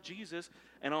focus is on Jesus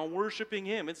and on worshiping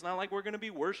him. It's not like we're going to be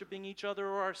worshiping each other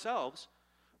or ourselves.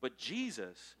 But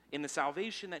Jesus, in the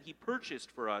salvation that he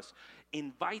purchased for us,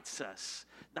 invites us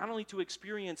not only to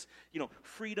experience,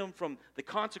 freedom from the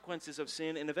consequences of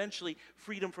sin and eventually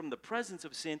freedom from the presence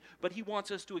of sin, but he wants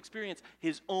us to experience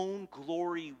his own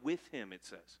glory with him, it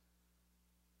says.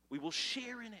 We will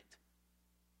share in it.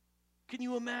 Can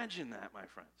you imagine that, my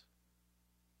friends?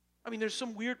 I mean, there's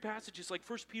some weird passages, like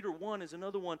 1 Peter 1 is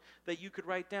another one that you could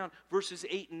write down, verses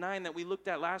 8 and 9 that we looked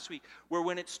at last week, where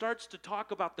when it starts to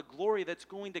talk about the glory that's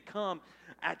going to come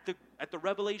at the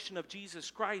revelation of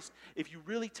Jesus Christ, if you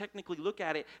really technically look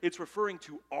at it, it's referring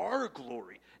to our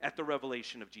glory at the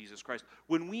revelation of Jesus Christ.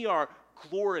 When we are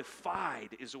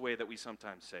glorified is the way that we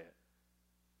sometimes say it.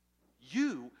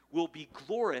 You will be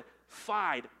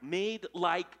glorified, made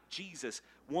like Jesus.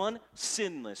 1,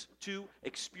 sinless. 2,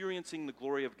 experiencing the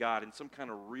glory of God in some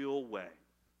kind of real way.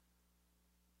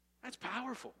 That's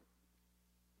powerful.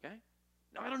 Okay?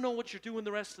 Now, I don't know what you're doing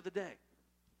the rest of the day.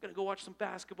 Going to go watch some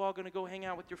basketball, going to go hang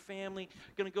out with your family,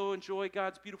 going to go enjoy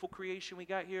God's beautiful creation we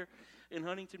got here in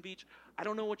Huntington Beach. I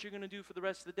don't know what you're going to do for the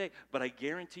rest of the day, but I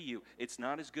guarantee you it's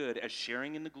not as good as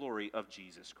sharing in the glory of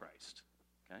Jesus Christ.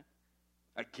 Okay?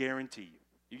 I guarantee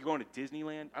you. You're going to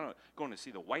Disneyland, I don't know, going to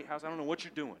see the White House, I don't know what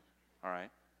you're doing, all right?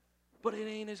 But it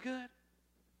ain't as good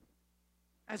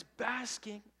as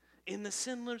basking in the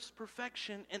sinless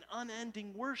perfection and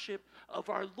unending worship of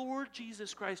our Lord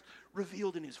Jesus Christ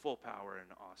revealed in his full power and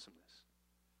awesomeness.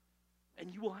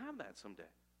 And you will have that someday.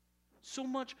 So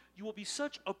much, you will be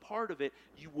such a part of it,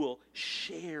 you will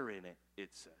share in it, it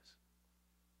says.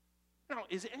 Now,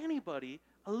 is anybody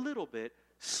a little bit,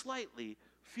 slightly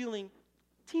feeling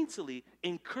teensily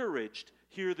encouraged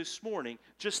here this morning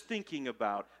just thinking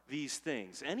about these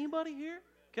things? Anybody here?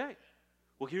 Okay.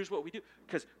 Well, here's what we do.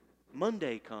 Because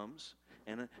Monday comes,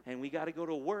 and we got to go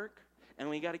to work, and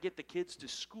we got to get the kids to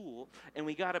school, and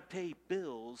we got to pay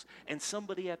bills, and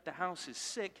somebody at the house is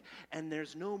sick, and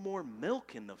there's no more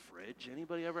milk in the fridge.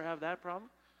 Anybody ever have that problem?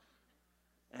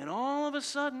 And all of a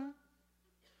sudden,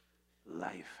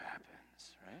 life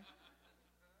happens, right?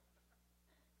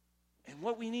 And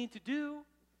what we need to do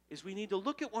is we need to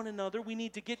look at one another. We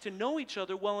need to get to know each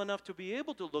other well enough to be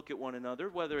able to look at one another,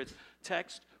 whether it's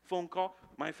text, phone call,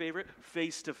 my favorite,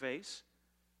 face-to-face.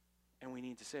 And we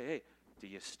need to say, hey, do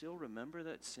you still remember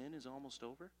that sin is almost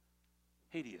over?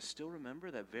 Hey, do you still remember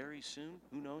that very soon,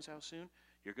 who knows how soon,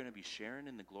 you're going to be sharing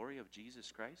in the glory of Jesus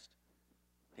Christ?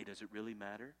 Hey, does it really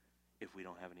matter if we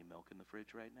don't have any milk in the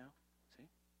fridge right now? See?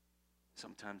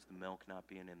 Sometimes the milk not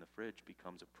being in the fridge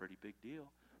becomes a pretty big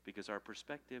deal, because our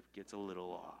perspective gets a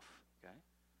little off, okay?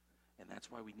 And that's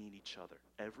why we need each other,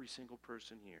 every single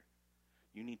person here.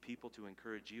 You need people to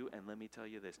encourage you, and let me tell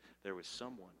you this, there was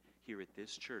someone here at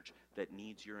this church that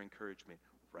needs your encouragement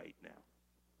right now.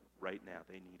 Right now,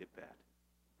 they need it bad.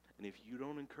 And if you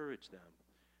don't encourage them,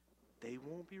 they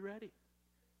won't be ready.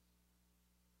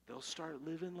 They'll start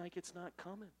living like it's not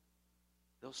coming.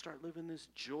 They'll start living this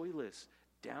joyless,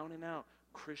 down and out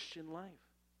Christian life.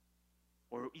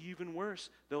 Or even worse,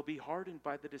 they'll be hardened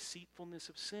by the deceitfulness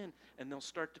of sin, and they'll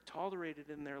start to tolerate it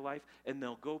in their life, and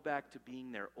they'll go back to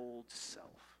being their old self.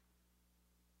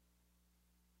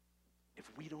 If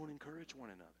we don't encourage one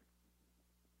another.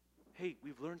 Hey,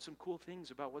 we've learned some cool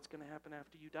things about what's going to happen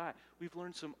after you die. We've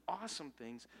learned some awesome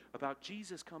things about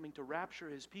Jesus coming to rapture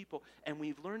his people, and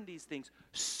we've learned these things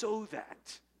so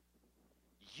that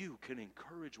you can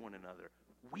encourage one another.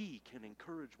 We can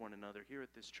encourage one another here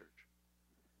at this church.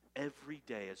 Every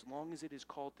day, as long as it is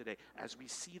called today, as we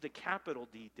see the capital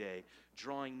D day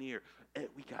drawing near,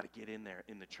 we got to get in there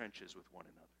in the trenches with one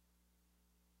another.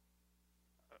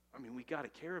 I mean, we got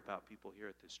to care about people here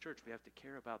at this church. We have to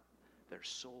care about their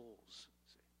souls.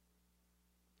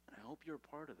 See? And I hope you're a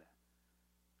part of that.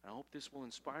 I hope this will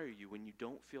inspire you when you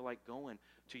don't feel like going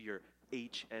to your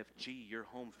HFG, your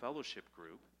home fellowship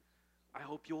group. I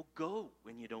hope you'll go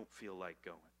when you don't feel like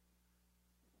going.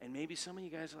 And maybe some of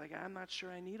you guys are like, I'm not sure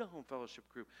I need a home fellowship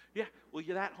group. Yeah, well,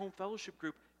 that home fellowship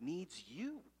group needs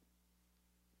you.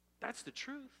 That's the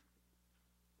truth.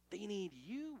 They need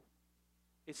you.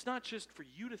 It's not just for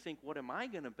you to think, what am I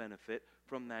going to benefit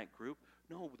from that group?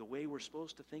 No, the way we're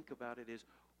supposed to think about it is,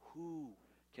 who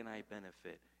can I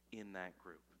benefit in that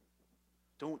group?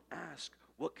 Don't ask,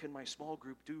 what can my small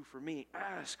group do for me?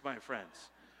 Ask, my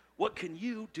friends, what can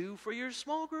you do for your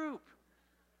small group?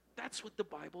 That's what the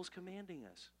Bible's commanding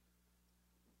us.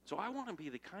 So I want to be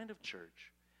the kind of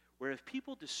church where if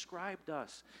people described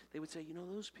us, they would say,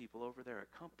 those people over there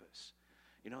at Compass,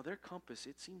 their compass,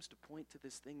 it seems to point to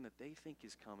this thing that they think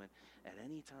is coming at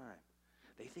any time.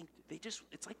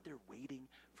 It's like they're waiting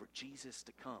for Jesus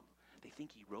to come. They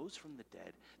think he rose from the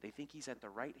dead. They think he's at the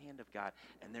right hand of God,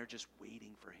 and they're just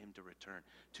waiting for him to return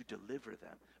to deliver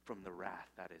them from the wrath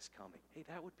that is coming. Hey,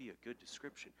 that would be a good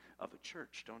description of a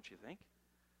church, don't you think?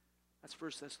 That's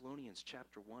 1 Thessalonians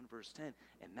chapter 1, verse 10,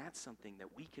 and that's something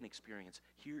that we can experience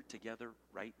here together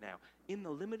right now in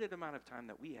the limited amount of time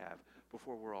that we have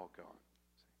before we're all gone.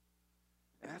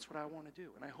 And that's what I want to do,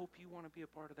 and I hope you want to be a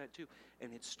part of that too.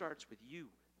 And it starts with you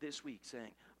this week saying,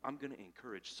 I'm going to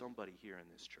encourage somebody here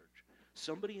in this church.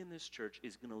 Somebody in this church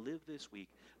is going to live this week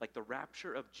like the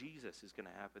rapture of Jesus is going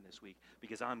to happen this week,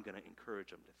 because I'm going to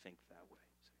encourage them to think that way.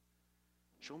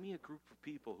 Show me a group of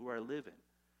people who are living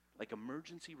like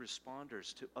emergency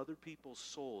responders to other people's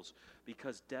souls,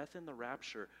 because death and the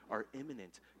rapture are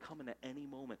imminent, coming at any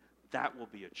moment. That will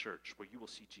be a church where you will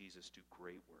see Jesus do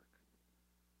great work.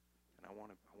 And I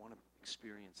want to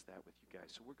experience that with you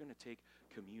guys. So we're going to take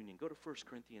communion. Go to 1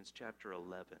 Corinthians chapter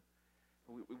 11.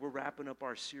 We're wrapping up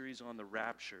our series on the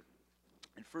rapture.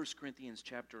 And 1 Corinthians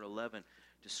chapter 11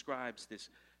 describes this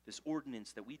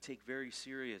ordinance that we take very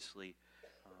seriously,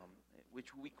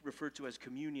 which we refer to as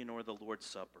communion or the Lord's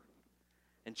Supper.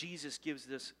 And Jesus gives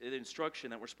this instruction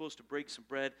that we're supposed to break some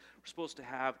bread. We're supposed to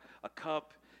have a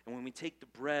cup. And when we take the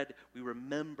bread, we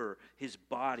remember his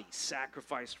body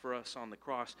sacrificed for us on the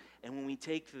cross. And when we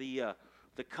take the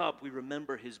cup, we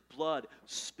remember his blood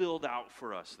spilled out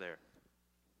for us there.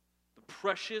 The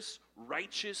precious,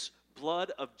 righteous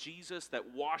blood of Jesus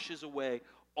that washes away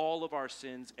all of our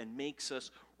sins and makes us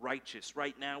righteous.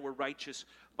 Right now, we're righteous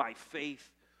by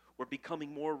faith. We're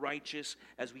becoming more righteous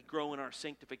as we grow in our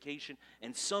sanctification.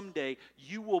 And someday,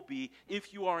 you will be,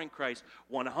 if you are in Christ,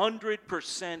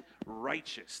 100%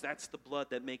 righteous. That's the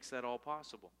blood that makes that all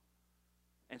possible.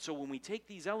 And so when we take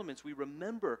these elements, we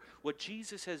remember what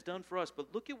Jesus has done for us.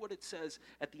 But look at what it says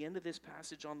at the end of this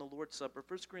passage on the Lord's Supper.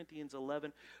 1 Corinthians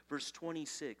 11, verse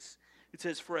 26. It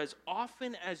says, "For as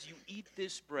often as you eat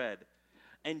this bread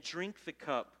and drink the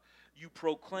cup, you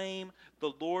proclaim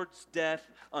the Lord's death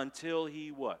until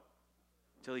he" what?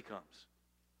 Till he comes.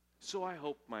 So I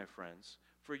hope, my friends,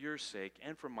 for your sake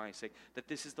and for my sake, that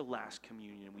this is the last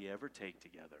communion we ever take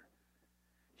together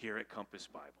here at Compass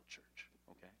Bible Church,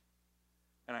 okay?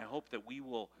 And I hope that we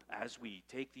will, as we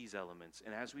take these elements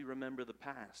and as we remember the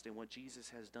past and what Jesus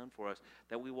has done for us,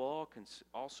 that we will all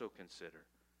also consider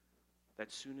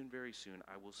that soon and very soon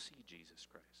I will see Jesus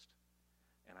Christ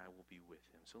and I will be with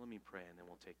him. So let me pray, and then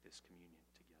we'll take this communion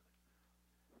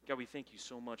together. God, we thank you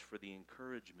so much for the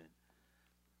encouragement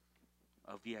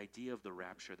of the idea of the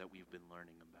rapture that we've been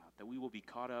learning about, that we will be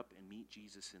caught up and meet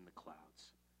Jesus in the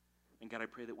clouds. And God, I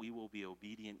pray that we will be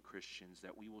obedient Christians,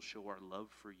 that we will show our love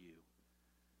for you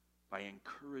by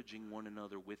encouraging one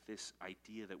another with this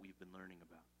idea that we've been learning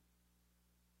about.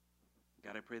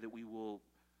 God, I pray that we will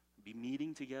be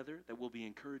meeting together, that we'll be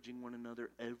encouraging one another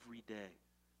every day,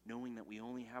 knowing that we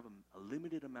only have a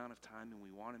limited amount of time, and we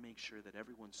want to make sure that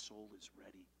everyone's soul is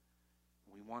ready.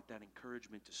 We want that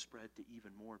encouragement to spread to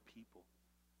even more people.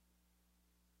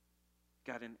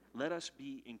 God, and let us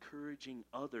be encouraging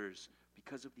others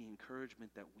because of the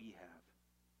encouragement that we have.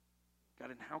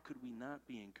 God, and how could we not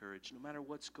be encouraged? No matter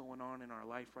what's going on in our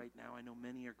life right now, I know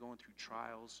many are going through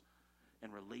trials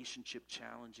and relationship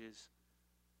challenges,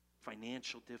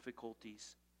 financial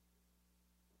difficulties.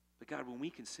 But God, when we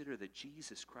consider that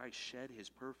Jesus Christ shed his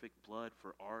perfect blood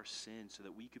for our sins so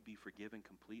that we could be forgiven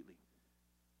completely,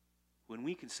 when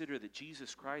we consider that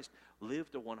Jesus Christ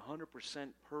lived a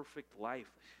 100% perfect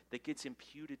life that gets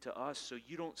imputed to us so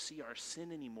you don't see our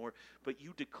sin anymore, but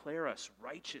you declare us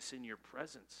righteous in your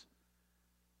presence,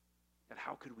 that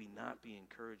how could we not be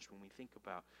encouraged when we think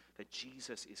about that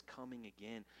Jesus is coming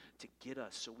again to get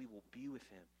us so we will be with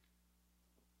him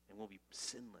and we'll be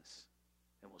sinless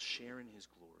and we'll share in his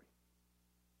glory.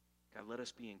 God, let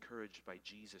us be encouraged by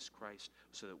Jesus Christ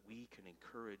so that we can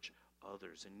encourage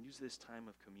others. And use this time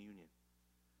of communion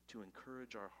to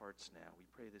encourage our hearts now. We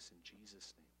pray this in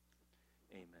Jesus'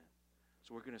 name. Amen.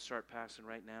 So we're going to start passing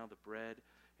right now the bread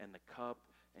and the cup,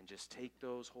 and just take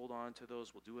those, hold on to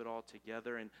those. We'll do it all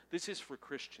together. And this is for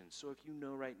Christians. So if you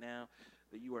know right now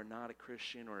that you are not a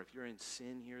Christian, or if you're in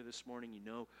sin here this morning, you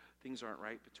know things aren't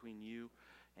right between you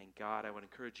and God, I would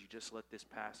encourage you, just let this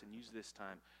pass and use this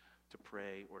time to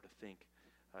pray or to think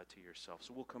to yourself.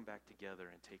 So we'll come back together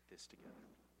and take this together.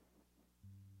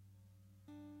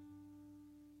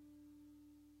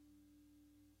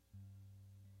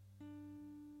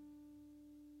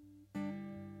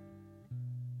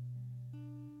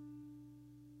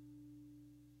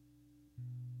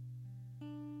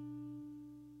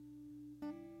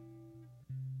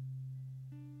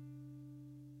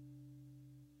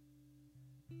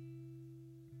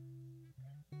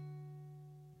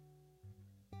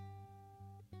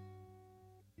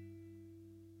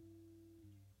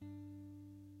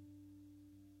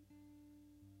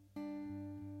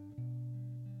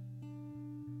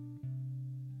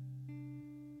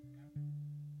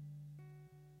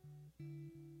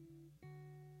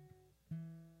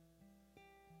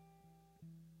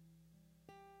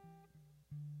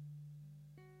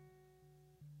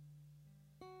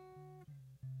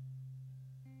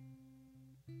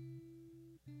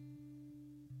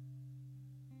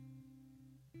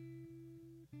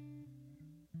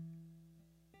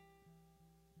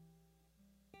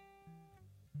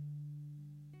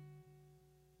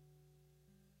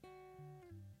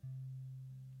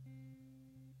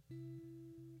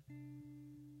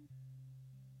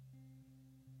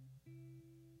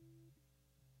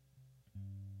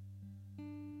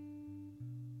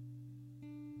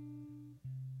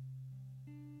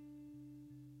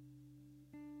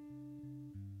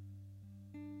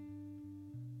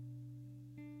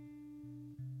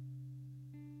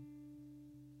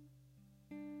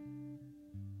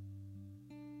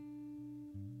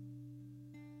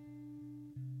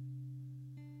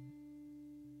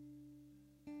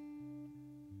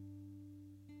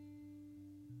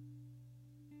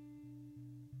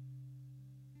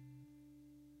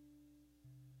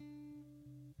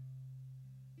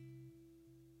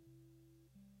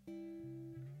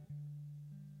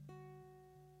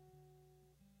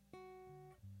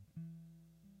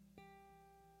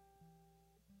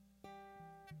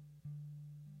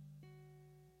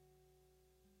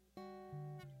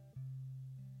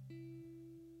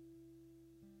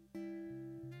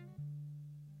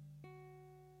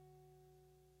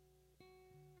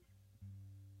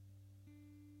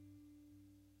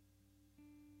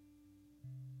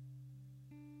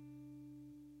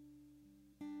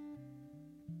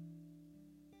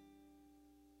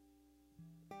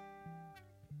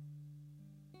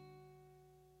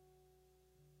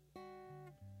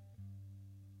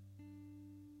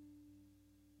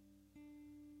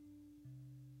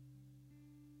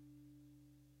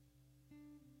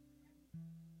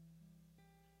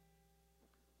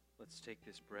 Let's take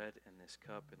this bread and this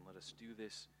cup, and let us do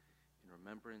this in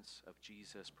remembrance of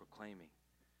Jesus, proclaiming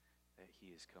that he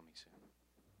is coming soon.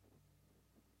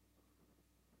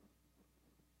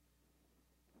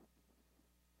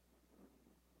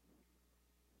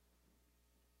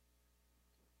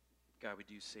 God, we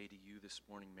do say to you this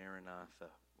morning,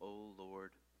 Maranatha, O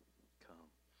Lord,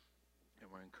 come.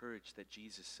 And we're encouraged that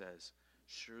Jesus says,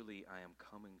 surely I am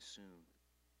coming soon.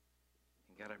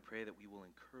 And God, I pray that we will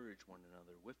encourage one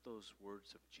another with those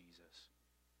words of Jesus.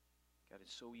 God,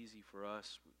 it's so easy for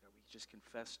us. God, we just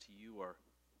confess to you our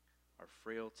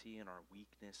frailty and our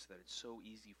weakness, that it's so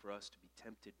easy for us to be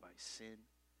tempted by sin.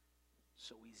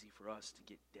 So easy for us to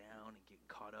get down and get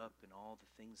caught up in all the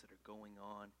things that are going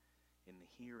on in the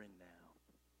here and now.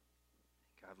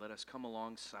 God, let us come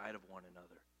alongside of one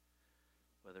another,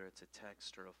 whether it's a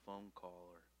text or a phone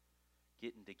call or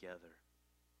getting together.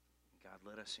 God,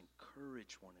 let us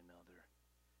encourage one another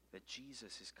that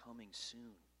Jesus is coming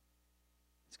soon.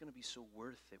 It's going to be so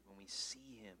worth it when we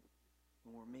see him,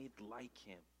 when we're made like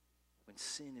him, when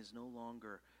sin is no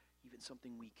longer even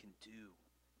something we can do.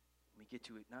 When we get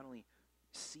to not only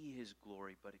see his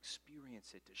glory, but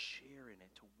experience it, to share in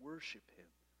it, to worship him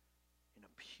in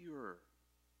a pure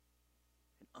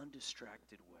and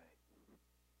undistracted way.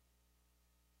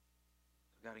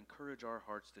 God, encourage our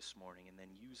hearts this morning, and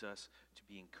then use us to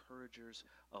be encouragers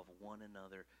of one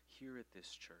another here at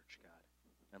this church, God.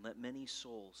 And let many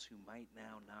souls who might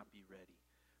now not be ready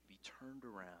be turned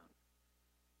around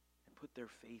and put their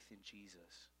faith in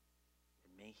Jesus.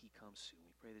 And may he come soon.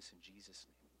 We pray this in Jesus'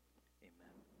 name.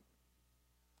 Amen.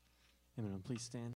 Amen. Please stand.